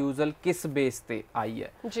ਤੁਹਾਡੀ ਰਿਫਿਊਜ਼ਲ ਕਿਸ ਬੇਸ ਤੇ ਆਈ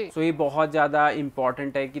ਹੈ। ਸੋ ਇਹ ਬਹੁਤ ਜ਼ਿਆਦਾ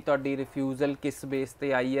ਇੰਪੋਰਟੈਂਟ ਹੈ ਕਿ ਤੁਹਾਡੀ ਰਿਫਿਊਜ਼ਲ ਕਿਸ ਬੇਸ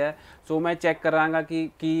ਤੇ ਆਈ ਹੈ। ਸੋ ਮੈਂ ਚੈੱਕ ਕਰਾਂਗਾ ਕਿ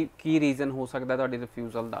ਕੀ ਰੀਜ਼ਨ ਹੋ ਸਕਦਾ ਤੁਹਾਡੀ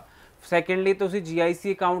ਰਿਫਿਊਜ਼ਲ ਦਾ। ਸੈਕੰਡਲੀ ਤੁਸੀਂ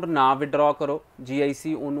GIC ਅਕਾਊਂਟ ਨਾ ਵਿਡਰਾ ਕਰੋ,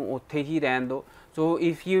 GIC ਉਹਨੂੰ ਉੱਥੇ ਹੀ ਰਹਿਣ ਦਿਓ। So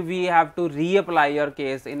if we have to reapply your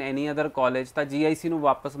case in any other college ਤਾਂ GIC ਨੂੰ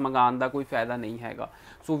ਵਾਪਸ ਮੰਗਾਉਣ ਦਾ ਕੋਈ ਫਾਇਦਾ ਨਹੀਂ ਹੈਗਾ।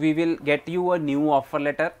 So we will get you a new offer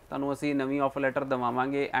letter, ਤੁਹਾਨੂੰ ਅਸੀਂ ਨਵੀਂ offer letter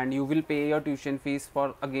ਦਵਾਵਾਂਗੇ and you will pay your tuition fees for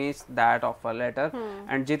against that offer letter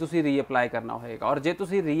and ਜੇ ਤੁਸੀਂ ਰੀਅਪਲਾਈ ਕਰਨਾ ਹੋਏਗਾ ਔਰ ਜੇ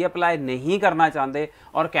ਤੁਸੀਂ ਰੀਅਪਲਾਈ ਨਹੀਂ ਕਰਨਾ ਚਾਹੁੰਦੇ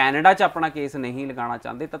ਔਰ ਕੈਨੇਡਾ 'ਚ ਆਪਣਾ ਕੇਸ ਨਹੀਂ ਲਗਾਉਣਾ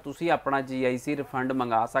ਚਾਹੁੰਦੇ ਤਾਂ ਤੁਸੀਂ ਆਪਣਾ GIC ਰਿਫੰਡ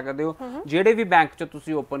ਮੰਗਾ ਸਕਦੇ ਹੋ। ਜਿਹੜੇ ਵੀ ਬੈਂਕ 'ਚ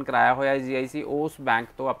ਤੁਸੀਂ ਓਪਨ ਕਰਾਇਆ ਹੋਇਆ GIC ਉਸ ਬੈਂਕ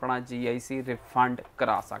ਤੋਂ ਆਪਣਾ GIC ਰਿਫੰਡ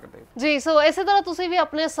ਕਰਾ ਸਕਦੇ ਹੋ ਜੀ। ਸੋ ਇਸੇ ਤਰ੍ਹਾਂ ਤੁਸੀਂ ਵੀ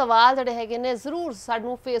ਆਪਣੇ ਸਵਾਲ ਜਿਹੜੇ ਹੈਗੇ ਨੇ ਜ਼ਰੂਰ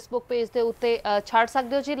ਸਾਨੂੰ ਫੇਸਬੁੱਕ ਪੇਜ ਦੇ ਉੱਤੇ ਛੱਡ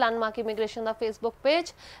ਸਕਦੇ ਹੋ ਜੀ, ਲੈਂਡਮਾਰਕ ਇਮੀਗ੍ਰੇਸ਼ਨ ਦਾ ਫੇਸਬੁੱਕ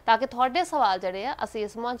ਪੇਜ, ਤਾਂ ਕਿ ਤੁਹਾਡੇ ਸਵਾਲ ਜਿਹੜੇ ਆ ਅਸੀਂ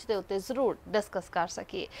ਇਸ ਮੰਚ ਦੇ ਉੱਤੇ ਜ਼ਰੂਰ ਡਿਸਕਸ ਕਰ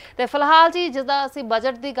ਸਕੀਏ। ਤੇ ਫਿਲਹਾਲ ਜੀ ਜਿੱਦਾਂ ਅਸੀਂ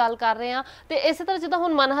ਬਜਟ ਦੀ ਗੱਲ ਕਰ ਰਹੇ ਹਾਂ ਤੇ ਇਸੇ ਤਰ੍ਹਾਂ ਜਿੱਦਾਂ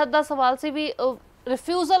ਹੁਣ ਮਨਹਦ ਦਾ ਸਵਾਲ ਸੀ ਵੀ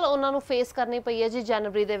ਰਿਫਿਊਜ਼ਲ ਉਹਨਾਂ ਨੂੰ ਫੇਸ ਕਰਨੀ ਪਈ ਹੈ ਜੀ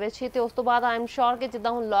ਜਨਵਰੀ ਦੇ ਵਿੱਚ ਹੀ ਤੇ ਉਸ ਤੋਂ ਬਾਅਦ ਆਈ ਐਮ ਸ਼ੋਰ ਕਿ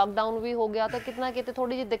ਜਿੱਦਾਂ ਹੁਣ ਲਾਕਡਾਊਨ ਵੀ ਹੋ ਗਿਆ ਤਾਂ ਕਿਤੇ ਨਾ ਕਿਤੇ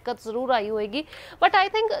ਥੋੜੀ ਜਿਹੀ ਦਿੱਕਤ ਜ਼ਰੂਰ ਆਈ ਹੋਏਗੀ। ਬਟ ਆਈ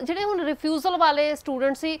ਥਿੰਕ ਜਿਹੜੇ ਹੁਣ ਰਿਫਿਊਜ਼ਲ ਵਾਲੇ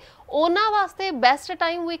ਸਟੂਡੈਂਟ ਸੀ ਉਹਨਾਂ ਵਾਸਤੇ best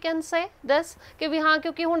time we can say ਦਿਸ ਕਿ ਵੀ ਹਾਂ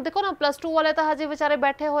ਕਿਉਂਕਿ ਹੁਣ ਦੇਖੋ ਨਾ +2 ਵਾਲੇ ਤਾਂ ਹਜੇ ਵਿਚਾਰੇ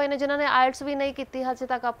ਬੈਠੇ ਹੋਏ ਨੇ ਜਿਨ੍ਹਾਂ ਨੇ IELTS ਵੀ ਨਹੀਂ ਕੀਤੀ ਹਜੇ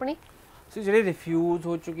ਤੱਕ ਆਪਣੀ। ਸੋ ਜਿਹੜੇ ਰਿਫਿਊਜ਼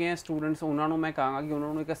ਹੋ ਚੁੱਕੇ ਆ ਸਟੂਡੈਂਟਸ ਉਹਨਾਂ ਨੂੰ ਮੈਂ ਕਹਾਂਗਾ ਕਿ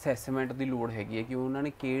ਉਹਨਾਂ ਨੂੰ ਇੱਕ ਅਸੈਸਮੈਂਟ ਦੀ ਲੋੜ ਹੈਗੀ ਹੈ ਕਿ ਉਹਨਾਂ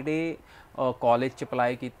ਨੇ ਕਿਹੜੇ ਕਾਲਜ 'ਚ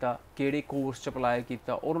ਅਪਲਾਈ ਕੀਤਾ, ਕਿਹੜੇ ਕੋਰਸ 'ਚ ਅਪਲਾਈ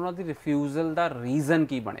ਕੀਤਾ ਔਰ ਉਹਨਾਂ ਦੀ ਰਿਫਿਊਜ਼ਲ ਦਾ ਰੀਜ਼ਨ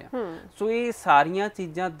ਕੀ ਬਣਿਆ। ਸੋ ਇਹ ਸਾਰੀਆਂ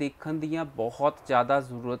ਚੀਜ਼ਾਂ ਦੇਖਣ ਦੀਆਂ ਬਹੁਤ ਜ਼ਿਆਦਾ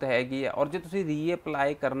ਜ਼ਰੂਰਤ ਹੈਗੀ ਹੈ। ਔਰ ਜੇ ਤੁਸੀਂ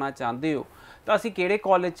ਰੀਅਪਲਾਈ ਕਰਨਾ ਚਾਹੁੰਦੇ ਹੋ ਤਾਂ ਅਸੀਂ ਕਿਹੜੇ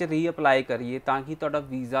ਕਾਲਜ 'ਚ ਰੀਅਪਲਾਈ ਕਰੀਏ ਤਾਂ ਕਿ ਤੁਹਾਡਾ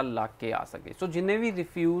ਵੀਜ਼ਾ ਲੱਗ ਕੇ ਆ ਸਕੇ। ਸੋ ਜਿੰਨੇ ਵੀ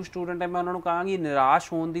ਰਿਫਿਊਜ਼ ਸਟੂਡੈਂਟ ਹੈ ਮੈਂ ਉਹਨਾਂ ਨੂੰ ਕਹਾਂਗੀ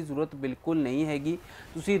ਨਿਰਾਸ਼ ਹੋਣ ਦੀ ਜ਼ਰੂਰਤ ਬਿਲਕੁਲ ਨਹੀਂ ਹੈਗੀ,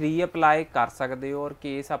 ਤੁਸੀਂ ਰੀਅਪਲਾਈ ਕਰ ਸਕਦੇ ਹੋ ਔਰ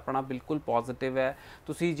ਕੇਸ ਆਪਣਾ ਬਿਲਕੁਲ ਪੋਜ਼ਿਟਿਵ ਹੈ।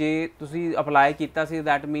 ਜੇ ਤੁਸੀਂ ਅਪਲਾਈ ਕੀਤਾ ਸੀ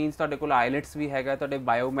ਦੈਟ ਮੀਨਸ ਤੁਹਾਡੇ ਕੋਲ IELTS ਵੀ ਹੈਗਾ, ਤੁਹਾਡੇ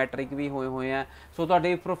ਬਾਇਓਮੈਟ੍ਰਿਕ ਵੀ ਹੋਏ ਆ। ਸੋ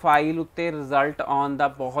ਤੁਹਾਡੇ ਪ੍ਰੋਫਾਈਲ ਉੱਤੇ ਰਿਜ਼ਲਟ ਆਉਣ ਦਾ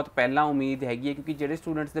ਬਹੁਤ ਪਹਿਲਾਂ ਉਮੀਦ ਹੈਗੀ ਹੈ ਕਿਉਂਕਿ ਜਿਹੜੇ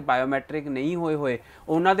ਸਟੂਡੈਂਟਸ ਦੇ ਬਾਇਓਮੈਟ੍ਰਿਕ ਨਹੀਂ ਹੋਏ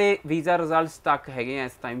ਉਹਨਾਂ ਦੇ ਵੀਜ਼ਾ ਰਿਜ਼ਲਟਸ ਤੱਕ ਹੈਗੇ ਆ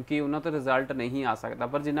ਇਸ ਟਾਈਮ ਕਿ ਉਹਨਾਂ ਤੋਂ ਰਿਜ਼ਲਟ ਨਹੀਂ ਆ ਸਕਦਾ,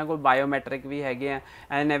 ਪਰ ਜਿਨ੍ਹਾਂ ਕੋਲ ਬਾਇਓਮੈਟ੍ਰਿਕ ਵੀ ਹੈਗੇ ਆ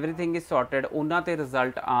ਐਂਡ ਐਵਰੀਥਿੰਗ ਇਜ਼ ਸੌਰਟਡ ਉਹਨਾਂ ਤੇ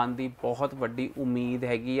ਰਿਜ਼ਲਟ ਆਉਣ ਦੀ ਬਹੁਤ ਵੱਡੀ ਉਮੀਦ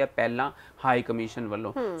ਹੈਗੀ ਆ ਪਹਿਲਾਂ ਹਾਈ ਕਮਿਸ਼ਨ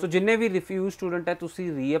ਵੱਲੋਂ। ਸੋ ਜਿੰਨੇ ਵੀ ਰਿਫਿਊਜ਼ ਸਟੂਡੈਂਟ ਹੈ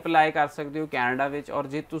ਤੁਸੀਂ ਰੀਅਪਲਾਈ ਕਰ ਸਕਦੇ ਹੋ ਕੈਨੇਡਾ ਵਿੱਚ ਔਰ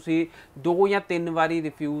ਜੇ ਤੁਸੀਂ 2 ਜਾਂ 3 ਵਾਰੀ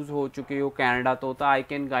ਰਿਫਿਊਜ਼ ਹੋ ਚੁੱਕੇ ਹੋ ਕੈਨੇਡਾ ਤੋਂ ਤਾਂ I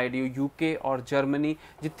can guide you UK ਔਰ ਜਰਮਨੀ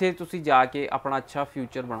ਜਿੱਥੇ ਤੁਸੀਂ ਜਾ ਕੇ ਆਪਣਾ ਅੱਛਾ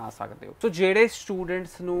ਫਿਊਚਰ ਬਣਾ ਸਕਦੇ ਹੋ। ਸੋ ਜਿਹੜੇ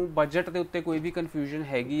ਸਟੂਡੈਂਟਸ ਨੂੰ ਬਜਟ ਦੇ ਉੱਤੇ ਕੋਈ ਵੀ ਕਨਫਿਊਜ਼ਨ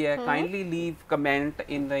ਹੈਗੀ ਹੈ ਕਾਈਂਡਲੀ ਲੀਵ ਕਮੈਂਟ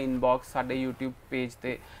ਇਨ ਦਾ ਇਨਬਾਕਸ ਸਾਡੇ YouTube ਪੇਜ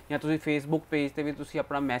ਤੇ ਜਾਂ ਤੁਸੀਂ Facebook ਪੇਜ ਤੇ ਵੀ ਤੁਸੀਂ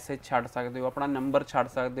ਆਪਣਾ ਮੈਸੇਜ ਛੱਡ ਸਕਦੇ हो, अपना नंबर छड़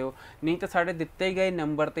सकते हो, नहीं तो साढ़े दिते गए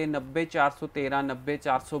नंबर ते 90 413 90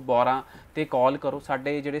 412 ਤੇ ਕਾਲ ਕਰੋ।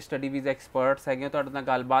 ਸਾਡੇ ਜਿਹੜੇ ਸਟੱਡੀ ਵੀਜ਼ਾ ਐਕਸਪਰਟਸ ਹੈਗੇ ਤੁਹਾਡੇ ਨਾਲ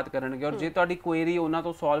ਗੱਲਬਾਤ ਕਰਨਗੇ, ਔਰ ਜੇ ਤੁਹਾਡੀ ਕੁਐਰੀ ਉਹਨਾਂ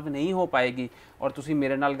ਤੋਂ ਸੋਲਵ ਨਹੀਂ ਹੋ ਪਾਏਗੀ ਔਰ ਤੁਸੀਂ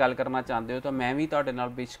ਮੇਰੇ ਨਾਲ ਗੱਲ ਕਰਨਾ ਚਾਹੁੰਦੇ ਹੋ ਤਾਂ ਮੈਂ ਵੀ ਤੁਹਾਡੇ ਨਾਲ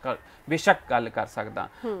ਬੇਸ਼ੱਕ ਗੱਲ ਕਰ ਸਕਦਾ।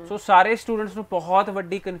 ਸੋ ਸਾਰੇ ਸਟੂਡੈਂਟਸ ਨੂੰ ਬਹੁਤ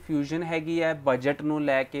ਵੱਡੀ ਕਨਫਿਊਜ਼ਨ ਹੈਗੀ ਹੈ ਬਜਟ ਨੂੰ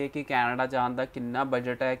ਲੈ ਕੇ ਕਿ ਕੈਨੇਡਾ ਜਾਣ ਦਾ ਕਿੰਨਾ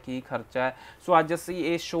ਬਜਟ ਹੈ, ਕੀ ਖਰਚਾ ਹੈ। ਸੋ ਅੱਜ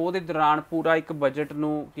ਅਸੀਂ ਇਸ ਸ਼ੋਅ ਦੇ ਦੌਰਾਨ ਪੂਰਾ ਇੱਕ ਬਜਟ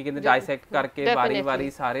ਨੂੰ ਕੀ ਕਹਿੰਦੇ ਡਾਇਸੈਕਟ ਕਰਕੇ ਵਾਰੀ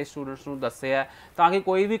ਸਾਰੇ ਸਟੂਡੈਂਟਸ ਨੂੰ ਦੱਸਿਆ ਤਾਂ ਕਿ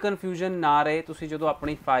ਕੋਈ ਵੀ ਕਨਫਿਊਜ਼ਨ ਨਾ ਰਹੇ ਤੁਸੀਂ ਜਦੋਂ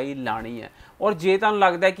ਆਪਣੀ ਫਾਈਲ ਲਾਣੀ ਹੈ। ਔਰ ਜੇ ਤੁਹਾਨੂੰ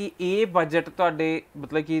ਲੱਗਦਾ ਕਿ ਇਹ ਬਜਟ ਤੁਹਾਡੇ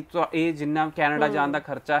ਮਤਲਬ ਕਿ ਇਹ ਜਿੰਨਾ ਕੈਨੇਡਾ ਜਾਣ ਦਾ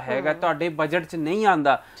ਖਰਚਾ ਹੈਗਾ ਤੁਹਾਡੇ ਬਜਟ 'ਚ ਨਹੀਂ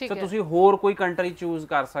ਆਉਂਦਾ ਤਾਂ ਤੁਸੀਂ ਹੋਰ ਕੋਈ ਕੰਟਰੀ ਚੂਜ਼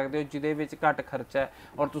ਕਰ ਸਕਦੇ ਹੋ ਜਿਹਦੇ ਵਿੱਚ ਘੱਟ ਖਰਚਾ ਹੈ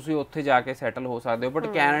ਔਰ ਤੁਸੀਂ ਉੱਥੇ ਜਾ ਕੇ ਸੈਟਲ ਹੋ ਸਕਦੇ ਹੋ। ਬਟ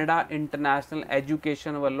ਕੈਨੇਡਾ ਇੰਟਰਨੈਸ਼ਨਲ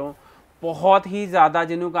ਐਜੂਕੇਸ਼ਨ ਵੱਲੋਂ बहुत ही ज़्यादा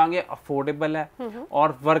जिन्हों कहेंगे अफोर्डेबल है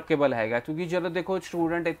और वर्केबल है, क्योंकि जो देखो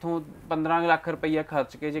स्टूडेंट इतों 15 लाख रुपया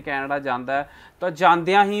खर्च के जो कैनेडा जाता है तो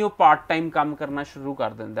जांदियां ही वो पार्ट टाइम काम करना शुरू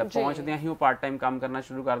कर देंदा है, पहुँचदियां ही वो पार्ट टाइम काम करना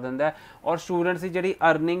शुरू कर देंदा है। और स्टूडेंट्स की जी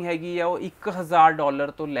अर्निंग हैगी है वो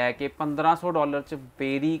 $1000 तो लैके $1500 च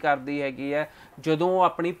वेरी करती हैगी है जदों वो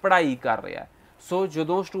अपनी पढ़ाई कर रहा है। सो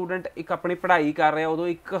ਜਦੋਂ स्टूडेंट एक अपनी पढ़ाई कर रहा उदों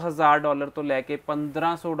 $1000 तो लैके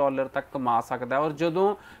 $1500 तक कमा सकता है। और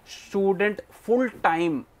ਜਦੋਂ स्टूडेंट फुल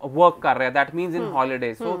टाइम वर्क कर रहा दैट मीनस इन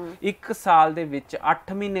हॉलीडे, सो 1 साल ਦੇ ਵਿੱਚ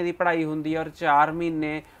 8 ਮਹੀਨੇ ਦੀ ਪੜ੍ਹਾਈ ਹੁੰਦੀ ਹੈ ਔਰ 4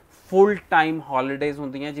 ਮਹੀਨੇ फुल टाइम हॉलीडेज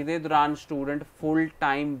होंदियां जिहदे दौरान स्टूडेंट फुल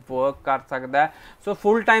टाइम वर्क कर सकता है। सो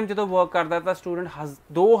फुल टाइम जो वर्क करता है तो स्टूडेंट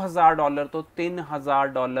 $2000 तो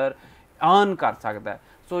 $3000 अर्न कर सकता है।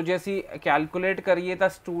 सो जे असी कैलकुलेट करिए तो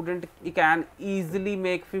student can easily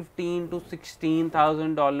make $15,000 to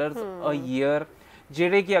 $16,000 a year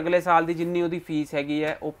ਜਿਹੜੇ ਕਿ ਅਗਲੇ ਸਾਲ ਦੀ ਜਿੰਨੀ ਉਹਦੀ ਫੀਸ ਹੈਗੀ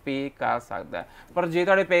ਹੈ ਉਹ ਪੇ ਕਰ ਸਕਦਾ ਹੈ। ਪਰ ਜੇ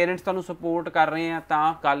ਤੁਹਾਡੇ ਪੇਰੈਂਟਸ ਤੁਹਾਨੂੰ ਸਪੋਰਟ ਕਰ ਰਹੇ ਆ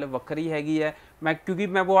ਤਾਂ ਗੱਲ ਵੱਖਰੀ ਹੈਗੀ ਹੈ। मैं क्योंकि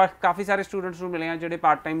मैं वो काफ़ी सारे स्टूडेंट्स को मिले हैं जो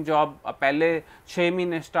पार्ट टाइम जॉब पहले 6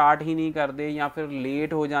 महीने स्टार्ट ही नहीं करते या फिर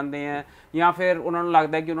लेट हो जाते हैं या फिर उन्होंने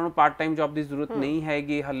लगता है कि उन्होंने पार्ट टाइम जॉब की जरूरत नहीं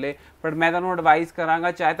हैगी हले। बट मैं तुहानूं एडवाइस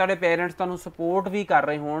करांगा चाहे तुहाडे पेरेंट्स तुहानूं सपोर्ट भी कर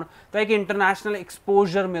रहे होण तो एक इंटरनैशनल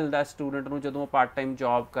एक्सपोजर मिलता है स्टूडेंट नूं जदों पार्ट टाइम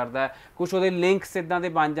जॉब करता है। कुछ उहदे लिंक्स इदां दे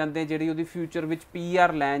बन जाते हैं जिहड़ी उहदी फ्यूचर विच PR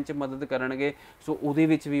लैन च मदद करनगे, सो उहदे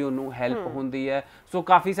विच भी उहनूं हैल्प हुंदी है। सो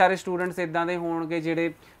काफ़ी सारे स्टूडेंट्स इदां दे होणगे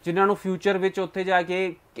जिन्हां नूं फ्यूचर विच उत्थे जाके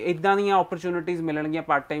इदां ਦੀਆਂ ਓਪਰਚੁਨਿਟੀਜ਼ ਮਿਲਣਗੀਆਂ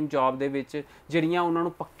ਪਾਰਟ ਟਾਈਮ ਜੌਬ ਦੇ ਵਿੱਚ ਜਿਹੜੀਆਂ ਉਹਨਾਂ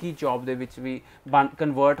ਨੂੰ ਪੱਕੀ ਜੌਬ ਦੇ ਵਿੱਚ ਵੀ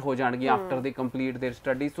ਕਨਵਰਟ ਹੋ ਜਾਣਗੀਆਂ ਆਫਟਰ ਦੇ complete there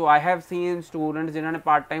study. So I have seen students ਜਿਨ੍ਹਾਂ ਨੇ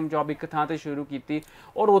ਪਾਰਟ ਟਾਈਮ ਜੌਬ ਇੱਕ ਥਾਂ ਤੇ ਸ਼ੁਰੂ ਕੀਤੀ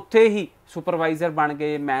ਔਰ ਉੱਥੇ ਹੀ ਸੁਪਰਵਾਈਜ਼ਰ ਬਣ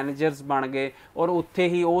ਗਏ, ਮੈਨੇਜਰਸ ਬਣ ਗਏ ਔਰ ਉੱਥੇ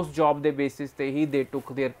ਹੀ ਉਸ ਜੌਬ ਦੇ ਬੇਸਿਸ ਤੇ ਹੀ ਦੇ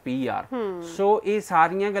ਟੁੱਕ देयर PR। ਸੋ ਇਹ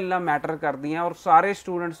ਸਾਰੀਆਂ ਗੱਲਾਂ ਮੈਟਰ ਕਰਦੀਆਂ ਔਰ ਸਾਰੇ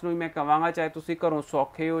ਸਟੂਡੈਂਟਸ ਨੂੰ ਮੈਂ ਕਹਾਂਗਾ ਚਾਹੇ ਤੁਸੀਂ ਘਰੋਂ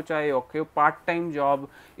ਸੌਖੇ ਹੋ ਚਾਹੇ ਔਖੇ ਹੋ, part time job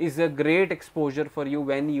is a great exposure for you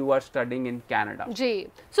when you are studying in Canada. ਜੀ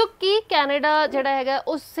ਸੋ ਕੀ ਕੈਨੇਡਾ ਜਿਹੜਾ ਹੈਗਾ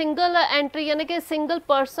ਉਹ ਸਿੰਗਲ ਐਂਟਰੀ ਯਾਨੀ ਕਿ ਸਿੰਗਲ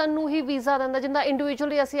ਪਰਸਨ ਨੂੰ ਹੀ ਵੀਜ਼ਾ ਦਿੰਦਾ ਜਿੰਦਾ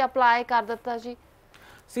ਇੰਡੀਵਿਜੂਅਲੀ ਅਸੀਂ ਅਪਲਾਈ ਕਰ ਦਿੱਤਾ ਜੀ?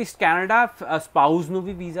 ਸੀ ਕੈਨੇਡਾ ਸਪਾਊਸ ਨੂੰ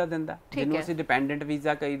ਵੀ ਵੀਜ਼ਾ ਦਿੰਦਾ ਜਿਹਨੂੰ ਅਸੀਂ ਡਿਪੈਂਡੈਂਟ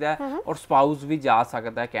ਵੀਜ਼ਾ ਕਹੀਦਾ ਔਰ ਸਪਾਊਸ ਵੀ ਜਾ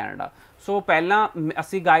ਸਕਦਾ ਹੈ ਕੈਨੇਡਾ। ਸੋ ਪਹਿਲਾਂ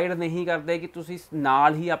ਅਸੀਂ ਗਾਈਡ ਨਹੀਂ ਕਰਦੇ ਕਿ ਤੁਸੀਂ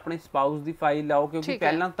ਨਾਲ ਹੀ ਆਪਣੇ ਸਪਾਊਸ ਦੀ ਫਾਈਲ ਲਾਓ ਕਿਉਂਕਿ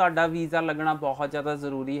ਪਹਿਲਾਂ ਤੁਹਾਡਾ ਵੀਜ਼ਾ ਲੱਗਣਾ ਬਹੁਤ ਜ਼ਿਆਦਾ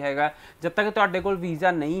ਜ਼ਰੂਰੀ ਹੈਗਾ। ਜਦ ਤੱਕ ਤੁਹਾਡੇ ਕੋਲ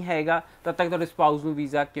ਵੀਜ਼ਾ ਨਹੀਂ ਹੈਗਾ ਤਦ ਤੱਕ ਤੁਹਾਡੇ ਸਪਾਊਸ ਨੂੰ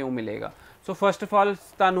ਵੀਜ਼ਾ ਕਿਉਂ ਮਿਲੇਗਾ? ਸੋ ਫਸਟ ਆਫ ਆਲ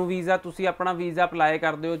ਤੁਹਾਨੂੰ ਵੀਜ਼ਾ ਤੁਸੀਂ ਆਪਣਾ ਵੀਜ਼ਾ ਅਪਲਾਈ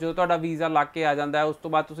ਕਰਦੇ ਹੋ, ਜਦੋਂ ਤੁਹਾਡਾ ਵੀਜ਼ਾ ਲੱਗ ਕੇ ਆ ਜਾਂਦਾ ਹੈ ਉਸ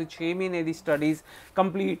ਤੋਂ ਬਾਅਦ ਤੁਸੀਂ 6 ਮਹੀਨੇ ਦੀ ਸਟੱਡੀਜ਼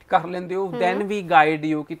ਕੰਪਲੀਟ ਕਰ ਲੈਂਦੇ ਹੋ। ਦੈਨ ਵੀ ਗਾਈਡ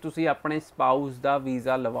ਯੂ ਕਿ ਤੁਸੀਂ ਆਪਣੇ spouse the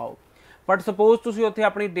visa ਲਵਾਓ। But suppose ਤੁਸੀਂ ਉੱਥੇ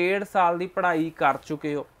ਆਪਣੀ 1.5 ਸਾਲ ਦੀ ਪੜ੍ਹਾਈ ਕਰ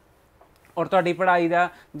ਚੁੱਕੇ ਹੋ ਔਰ ਤੁਹਾਡੀ ਪੜ੍ਹਾਈ ਦਾ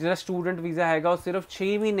ਜਿਹੜਾ ਸਟੂਡੈਂਟ ਵੀਜ਼ਾ ਹੈਗਾ ਉਹ ਸਿਰਫ 6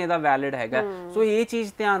 ਮਹੀਨੇ ਦਾ ਵੈਲਿਡ ਹੈਗਾ। ਸੋ ਇਹ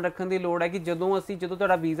ਚੀਜ਼ ਧਿਆਨ ਰੱਖਣ ਦੀ ਲੋੜ ਹੈ ਕਿ ਜਦੋਂ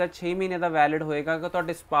ਤੁਹਾਡਾ ਵੀਜ਼ਾ 6 ਮਹੀਨੇ ਦਾ ਵੈਲਿਡ ਹੋਏਗਾ ਕਿ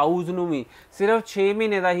ਤੁਹਾਡੇ ਸਪਾਊਸ ਨੂੰ ਵੀ ਸਿਰਫ 6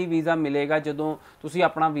 ਮਹੀਨੇ ਦਾ ਹੀ ਵੀਜ਼ਾ ਮਿਲੇਗਾ ਜਦੋਂ ਤੁਸੀਂ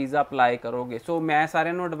ਆਪਣਾ ਵੀਜ਼ਾ ਅਪਲਾਈ ਕਰੋਗੇ। ਸੋ ਮੈਂ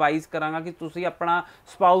ਸਾਰਿਆਂ ਨੂੰ ਐਡਵਾਈਸ ਕਰਾਂਗਾ ਕਿ ਤੁਸੀਂ ਆਪਣਾ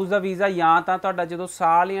ਸਪਾਊਸ ਦਾ ਵੀਜ਼ਾ ਜਾਂ ਤਾਂ ਤੁਹਾਡਾ ਜਦੋਂ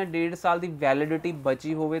ਸਾਲ ਜਾਂ 1.5 ਸਾਲ ਦੀ ਵੈਲਿਡਿਟੀ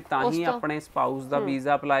ਬਚੀ ਹੋਵੇ ਤਾਂ ਹੀ ਆਪਣੇ ਸਪਾਊਸ ਦਾ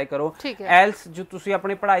ਵੀਜ਼ਾ ਅਪਲਾਈ ਕਰੋ। ਐਲਸ ਜੋ ਤੁਸੀਂ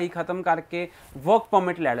ਆਪਣੀ ਪੜ੍ਹਾਈ ਖਤਮ ਕਰਕੇ ਵਰਕ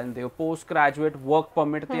ਪਰਮਿਟ ਲੈ ਲੈਂਦੇ ਹੋ, ਪੋਸਟ ਗ੍ਰੈਜੂਏਟ ਵਰਕ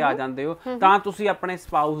ਪਰਮਿਟ ਤੇ ਆ ਜਾਂਦੇ ਹੋ ਤਾਂ ਤੁਸੀਂ ਆਪਣੇ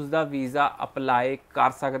ਸਪਾਊਸ ਦਾ ਵੀਜ਼ਾ ਅਪਲਾਈ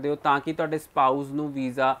ਕਰ ਸਕਦੇ ਹੋ ਤਾਂ ਕਿ ਤੁਹਾਡੇ ਸਪਾਊਸ ਨੂੰ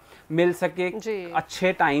ਵੀਜ਼ਾ ਮਿਲ ਸਕੇ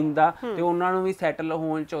ਅੱਛੇ ਟਾਈਮ ਦਾ ਤੇ ਉਹਨਾਂ ਨੂੰ ਵੀ ਸੈਟਲ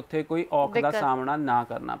ਹੋਣ ਚ ਉੱਥੇ ਕੋਈ ਔਖ ਦਾ ਸਾਹਮਣਾ ਨਾ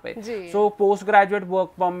ਕਰਨਾ ਪਏ। ਸੋ ਪੋਸਟ ਗ੍ਰੈਜੂਏਟ ਵਰਕ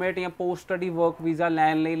ਪਰਮਿਟ ਜਾਂ ਪੋਸਟ ਸਟੱਡੀ ਵਰਕ ਵੀਜ਼ਾ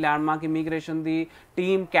ਲੈਣ ਲਈ ਲੈਂਡਮਾਰਕ ਇਮੀਗ੍ਰੇਸ਼ਨ ਦੀ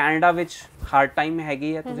ਟੀਮ ਕੈਨੇਡਾ ਵਿੱਚ ਹਰ ਟਾਈਮ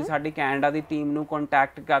ਹੈਗੀ ਹੈ। ਤੁਸੀਂ ਸਾਡੀ ਕੈਨੇਡਾ ਦੀ ਟੀਮ ਨੂੰ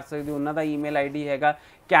ਕੰਟੈਕਟ ਕਰ ਸਕਦੇ ਹੋ। ਉਹਨਾਂ ਦਾ ਈਮੇਲ ਆਈਡੀ ਹੈਗਾ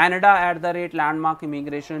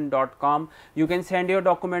canada@landmarkimmigration.com। you can send your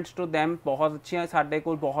documents to them। ਬਹੁਤ ਅੱਛੀਆਂ ਸਾਡੇ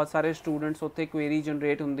ਕੋਲ ਬਹੁਤ ਸਾਰੇ ਸਟੂਡੈਂਟਸ ਉੱਥੇ ਕੁਐਰੀ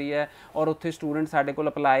ਜਨਰੇਟ ਹੁੰਦੀ ਹੈ ਔਰ ਉੱਥੇ ਸਟੂਡੈਂਟ ਸਾਡੇ ਕੋਲ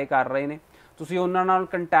ਅਪਲਾਈ ਕਰ ਰਹੇ ਨੇ। ਤੁਸੀਂ ਉਹਨਾਂ ਨਾਲ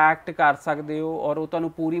ਕੰਟੈਕਟ ਕਰ ਸਕਦੇ ਹੋ ਔਰ ਉਹ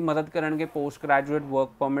ਤੁਹਾਨੂੰ ਪੂਰੀ ਮਦਦ ਕਰਨਗੇ ਪੋਸਟ ਗ੍ਰੈਜੂਏਟ ਵਰਕ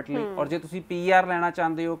ਪਰਮਿਟ ਲਈ। ਔਰ ਜੇ ਤੁਸੀਂ PR ਲੈਣਾ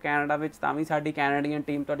ਚਾਹੁੰਦੇ ਹੋ ਕੈਨੇਡਾ ਵਿੱਚ ਤਾਂ ਵੀ ਸਾਡੀ ਕੈਨੇਡੀਅਨ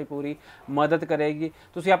ਟੀਮ ਤੁਹਾਡੀ ਪੂਰੀ ਮਦਦ ਕਰੇਗੀ।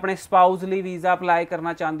 ਤੁਸੀਂ ਆਪਣੇ ਸਪਾਊਸ ਲਈ ਵੀਜ਼ਾ ਅਪਲਾਈ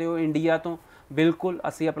ਕਰਨਾ ਚਾਹੁੰਦੇ ਹੋ ਇੰਡੀਆ ਤੋਂ ਬਿਲਕੁਲ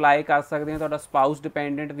ਅਸੀਂ ਅਪਲਾਈ ਕਰ ਸਕਦੇ ਹਾਂ, ਤੁਹਾਡਾ ਸਪਾਊਸ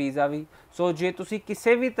ਡਿਪੈਂਡੈਂਟ ਵੀਜ਼ਾ ਵੀ। ਸੋ ਜੇ ਤੁਸੀਂ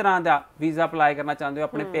ਕਿਸੇ ਵੀ ਤਰ੍ਹਾਂ ਦਾ ਵੀਜ਼ਾ ਅਪਲਾਈ ਕਰਨਾ ਚਾਹੁੰਦੇ ਹੋ,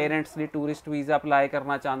 ਆਪਣੇ ਪੇਰੈਂਟਸ ਲਈ ਟੂਰਿਸਟ ਵੀਜ਼ਾ ਅਪਲਾਈ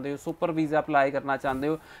ਕਰਨਾ ਚਾਹੁੰਦੇ ਹੋ, ਸੁਪਰ ਵੀਜ਼ਾ ਅਪਲਾਈ ਕਰਨਾ ਚਾਹੁੰਦੇ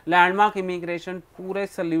ਹੋ, ਲੈਂਡਮਾਰਕ ਇਮੀਗ੍ਰੇਸ਼ਨ ਪੂਰੇ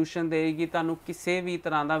ਸੋਲਿਊਸ਼ਨ ਦੇਗੀ ਤੁਹਾਨੂੰ। ਕਿਸੇ ਵੀ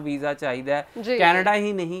ਤਰ੍ਹਾਂ ਦਾ ਵੀਜ਼ਾ ਚਾਹੀਦਾ ਹੈ, ਕੈਨੇਡਾ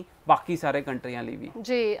ਹੀ ਨਹੀਂ ਬਾਕੀ ਸਾਰੇ ਕੰਟਰੀਆਂ ਲਈ ਵੀ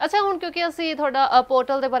ਜੀ। ਅੱਛਾ, ਹੁਣ ਕਿਉਂਕਿ ਅਸੀਂ ਤੁਹਾਡਾ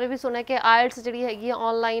ਪੋਰਟਲ ਦੇ ਬਾਰੇ ਵੀ ਸੁਣਿਆ ਕਿ ਆਇਲਟਸ ਜਿਹੜੀ ਹੈਗੀ ਆ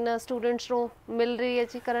ਆਨਲਾਈਨ ਸਟੂਡੈਂਟਸ ਨੂੰ ਮਿਲ ਰਹੀ ਹੈ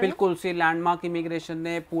ਜੀ ਕਰਨ। ਬਿਲਕੁਲ ਸੀ, ਲੈਂਡਮਾਰਕ ਇਮੀਗ੍ਰੇਸ਼ਨ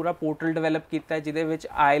ਨੇ ਪੂਰਾ ਪੋਰਟਲ ਡਿਵੈਲਪ ਕੀਤਾ ਹੈ ਜਿਹਦੇ ਵਿੱਚ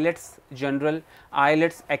ਆਇਲਟਸ ਜਨਰਲ,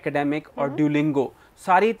 ਆਇਲਟਸ ਐਕੈਡੈਮਿਕ ਔਰ ਡਿਊਲਿੰਗੋ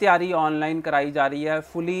ਸਾਰੀ ਤਿਆਰੀ ਆਨਲਾਈਨ ਕਰਾਈ ਜਾ ਰਹੀ ਹੈ।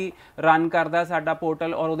 ਫੁੱਲੀ ਰਨ ਕਰਦਾ ਸਾਡਾ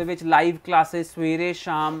ਪੋਰਟਲ ਔਰ ਉਹਦੇ ਵਿੱਚ ਲਾਈਵ ਕਲਾਸਿਸ ਸਵੇਰੇ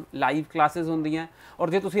ਸ਼ਾਮ ਲਾਈਵ ਕਲਾਸਿਸ ਹੁੰਦੀਆਂ ਔਰ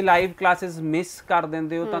ਜੇ ਤੁਸੀਂ ਲਾਈਵ ਕਲਾਸਿਸ ਮਿਸ ਕਰ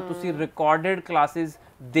ਦਿੰਦੇ ਹੋ ਤਾਂ ਤੁਸੀਂ ਰਿਕਾਰਡਡ ਕਲਾਸਿਸ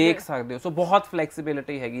ਦੇਖ ਸਕਦੇ ਹੋ। ਸੋ ਬਹੁਤ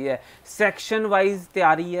ਫਲੈਕਸੀਬਿਲਿਟੀ ਹੈਗੀ ਹੈ, ਸੈਕਸ਼ਨ ਵਾਈਜ਼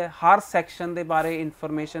ਤਿਆਰੀ ਹੈ, ਹਰ ਸੈਕਸ਼ਨ ਦੇ ਬਾਰੇ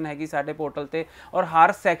ਇਨਫੋਰਮੇਸ਼ਨ ਹੈਗੀ ਸਾਡੇ ਪੋਰਟਲ ਤੇ ਔਰ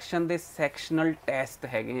ਹਰ ਸੈਕਸ਼ਨ ਦੇ ਸੈਕਸ਼ਨਲ ਟੈਸਟ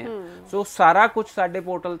ਹੈਗੇ ਆ। ਸੋ ਸਾਰਾ ਕੁਝ ਸਾਡੇ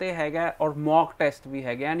ਪੋਰਟਲ ਤੇ ਹੈਗਾ ਔਰ ਮੌਕ ਟੈਸਟ ਵੀ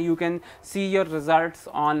ਹੈਗੇ and you can see your results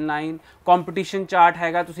online. Competition chart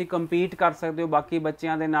ਹੈਗਾ, ਤੁਸੀਂ ਕੰਪੀਟ ਕਰ ਸਕਦੇ ਹੋ ਬਾਕੀ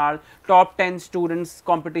ਬੱਚਿਆਂ ਦੇ ਨਾਲ। ਟੌਪ 10 ਸਟੂਡੈਂਟਸ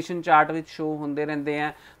ਕੰਪੀਟੀਸ਼ਨ ਚਾਰਟ ਵਿੱਚ ਸ਼ੋ ਹੁੰਦੇ ਰਹਿੰਦੇ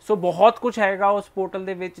ਆ। ਸੋ ਬਹੁਤ ਕੁਝ ਹੈਗਾ ਉਸ ਪੋਰਟਲ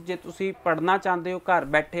ਦੇ ਵਿੱਚ। ਜੇ ਤੁਸੀਂ ਪੜ੍ਹਨਾ ਚਾਹੁੰਦੇ ਹੋ, ਘਰ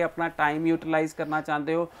ਬੈਠੇ ਆਪਣਾ ਟਾਈਮ ਯੂਟਿਲਾਈਜ਼ ਕਰਨਾ ਚਾਹੁੰਦੇ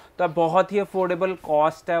ਹੋ ਤਾਂ ਬਹੁਤ ਹੀ ਅਫੋਰਡੇਬਲ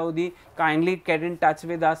ਕਾਸਟ ਹੈ ਉਹਦੀ। Kindly get in touch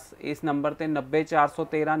with us ਇਸ ਨੰਬਰ ਤੇ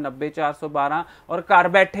 90413 90412 ਔਰ ਘਰ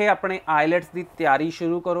ਬੈਠੇ ਆਪਣੇ ਆਈਲੈਟਸ ਦੀ ਤਿਆਰੀ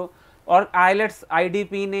ਸ਼ੁਰੂ ਕਰੋ। और आइलेट्स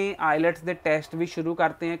IDP ने आइलेट्स के टेस्ट भी शुरू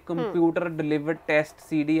करते हैं, computer delivered test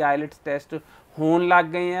CD islets test होने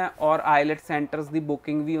लग गए हैं और आइलेट्स सेंटर्स की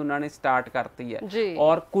बुकिंग भी उन्होंने स्टार्ट करती है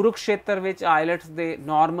और कुरुक्षेत्र विच आइलेट्स के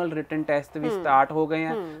नॉर्मल रिटन टेस्ट भी स्टार्ट हो गए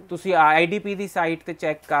हैं। तुसी IDP की साइट ते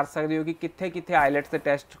चेक कर सकते हो कि कित्थे कित्थे आइलेट्स के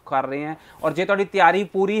टेस्ट कर रहे हैं और जे तुहाडी तैयारी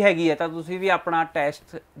पूरी हैगी है तो तुसी भी अपना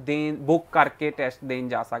टेस्ट देन बुक करके टेस्ट देन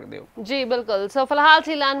जा सकते हो जी। बिल्कुल। सो फिलहाल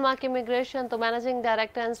सी लैंडमार्क इमीग्रेशन तो managing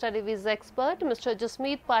director and study visa expert mister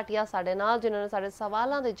Jasmeet पाटिया साडे नाल जिन्होंने साडे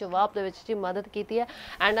सवालों के जवाब दे विच जी मदद की है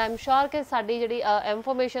एंड आई एम श्योर कि साडी ਜਿਹੜੀ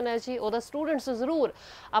ਇਨਫੋਰਮੇਸ਼ਨ ਹੈ ਜੀ ਉਹਦਾ ਸਟੂਡੈਂਟਸ ਜ਼ਰੂਰ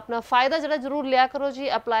ਆਪਣਾ ਫਾਇਦਾ ਜਿਹੜਾ ਜ਼ਰੂਰ ਲਿਆ ਕਰੋ ਜੀ।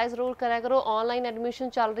 ਅਪਲਾਈ ਜ਼ਰੂਰ ਕਰਿਆ ਕਰੋ। ਆਨਲਾਈਨ ਐਡਮਿਸ਼ਨ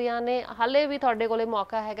ਚੱਲ ਰਹੀਆਂ ਨੇ, ਹਾਲੇ ਵੀ ਤੁਹਾਡੇ ਕੋਲੇ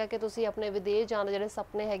ਮੌਕਾ ਹੈਗਾ ਕਿ ਤੁਸੀਂ ਆਪਣੇ ਵਿਦੇਸ਼ ਜਾਣ ਦੇ ਜਿਹੜੇ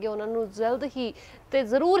ਸੁਪਨੇ ਹੈਗੇ ਉਹਨਾਂ ਨੂੰ ਜਲਦ ਹੀ ਤੇ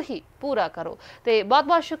ਜ਼ਰੂਰ ਹੀ ਪੂਰਾ ਕਰੋ। ਤੇ ਬਹੁਤ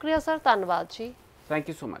ਬਹੁਤ ਸ਼ੁਕਰੀਆ ਸਰ, ਧੰਨਵਾਦ ਜੀ। Thank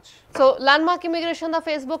you so much. So landmark immigration का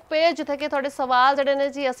फेसबुक पेज जिथे कि तुहाडे सवाल जिहड़े ने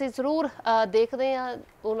जी असीं जरूर देखते हैं,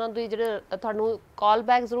 उन्हां दी जिहड़े तुहानूं कॉल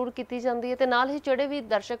बैक जरूर कीती जांदी है ते नाल ही जिहड़े भी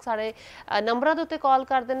दर्शक साडे नंबरां दे उत्ते कॉल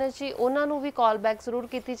करदे ने जी उन्हां नूं भी कॉल बैक जरूर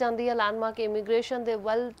कीती जांदी है लैंडमार्क इमीग्रेशन दे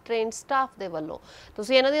वैल ट्रेन्ड स्टाफ दे वल्लों।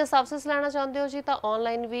 तुसीं इन्हां दी सर्विस लैना चाहुंदे हो जी तां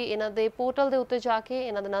ऑनलाइन भी इन्हां दे पोर्टल दे उत्ते जाके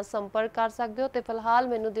इन्हां दे नाल संपर्क कर सकदे हो। ते फिलहाल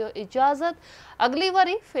मैनूं दिओ इजाजत, अगली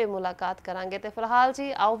वारी फिर मुलाकात करांगे। ते फिलहाल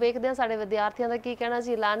जी आओ वेखदे हां साडे विद्यार्थियों दा की कहना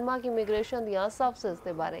जी लैंडमार्क इमीग्रेशन ਦੀਆਂ ਸਰਵਿਸਿਜ਼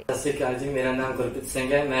ਦੇ ਬਾਰੇ। ਸਤਿ ਸ਼੍ਰੀ ਅਕਾਲ ਜੀ, ਮੇਰਾ ਨਾਮ ਗੁਰਪ੍ਰੀਤ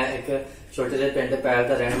ਸਿੰਘ ਹੈ। ਮੈਂ ਇੱਕ ਛੋਟੇ ਜਿਹੇ ਪਿੰਡ ਪੈਲ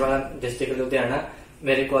ਦਾ ਰਹਿਣ ਵਾਲਾ, ਡਿਸਟ੍ਰਿਕਟ ਲੁਧਿਆਣਾ।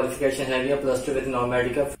 ਮੇਰੀ ਕੁਆਲੀਫਿਕੇਸ਼ਨ ਹੈਗੀ +2 with no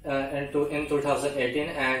medical in 2018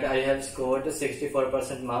 and I have scored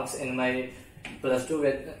 64% marks in my +2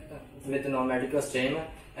 with no medical stream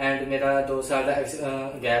and ਮੇਰਾ 2 ਸਾਲ ਦਾ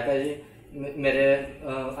ਗੈਪ ਹੈ ਜੀ। ਮੇਰੇ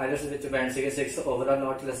ਆਈਲੈਟਸ ਵਿੱਚ ਬੈਂਡ ਸੀਗੇ 6 overall,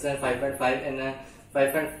 not less than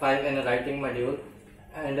 5.5 in a writing module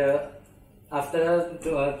and after a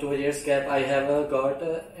 2 years gap I have got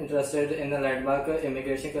interested in the landmark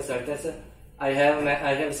immigration consultants. I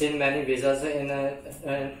have seen many visas in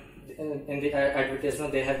the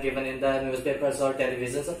advertisement they have given in the newspapers or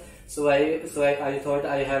televisions, so I thought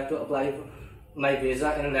I have to apply my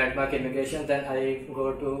visa in landmark immigration. Then I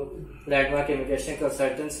go to landmark immigration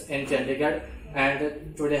consultants in Chandigarh and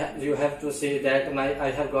today you have to see that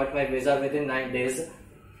I have got my visa within 9 days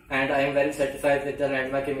and I am very satisfied with the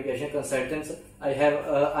landmark immigration consultants. I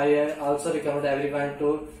also recommend everyone to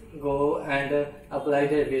go and apply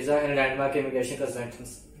their visa in landmark immigration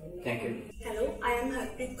consultants. Thank you. Hello, I am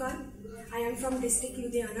Harpreet Kaur. I am from district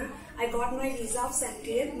Ludhiana. I got my visa of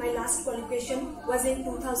secretariat. My last qualification was in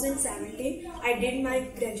 2017. I did my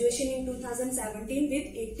graduation in 2017 with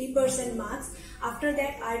 80% marks. After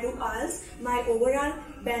that I do IELTS. My overall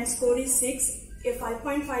band score is 6, a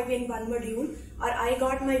 5.5 in one module, or I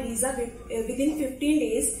got my visa within 15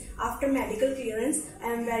 days after medical clearance. I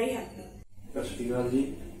am very happy. ਸਤਿ ਸ਼੍ਰੀ ਅਕਾਲ ਜੀ,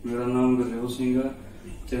 ਮੇਰਾ ਨਾਮ ਗੁਰਦੇਵ ਸਿੰਘ ਹੈ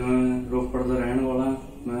ਤੇ ਮੈਂ ਰੋਪੜ ਦਾ ਰਹਿਣ ਵਾਲਾ।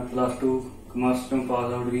 ਮੈਂ +2 ਕਮਰਸ ਤੋਂ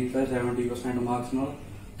ਪਾਸ ਆਊਟ ਕੀਤਾ 70% ਮਾਰਕਸ ਨਾਲ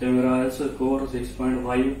ਤੇ ਮੇਰਾ IELTS score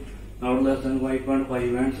 6.5 not less than 5.5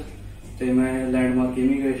 events ਤੇ ਮੈਂ ਲੈਂਡਮਾਰਕ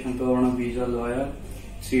ਇਮੀਗ੍ਰੇਸ਼ਨ ਤੋਂ ਆਪਣਾ ਵੀਜ਼ਾ ਲਵਾਇਆ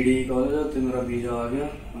CD ਕਾਲਜ ਤੇ ਮੇਰਾ ਵੀਜ਼ਾ ਆ ਗਿਆ।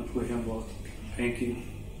 ਮੈਂ ਖੁਸ਼ ਹਾਂ ਬਹੁਤ। Thank you.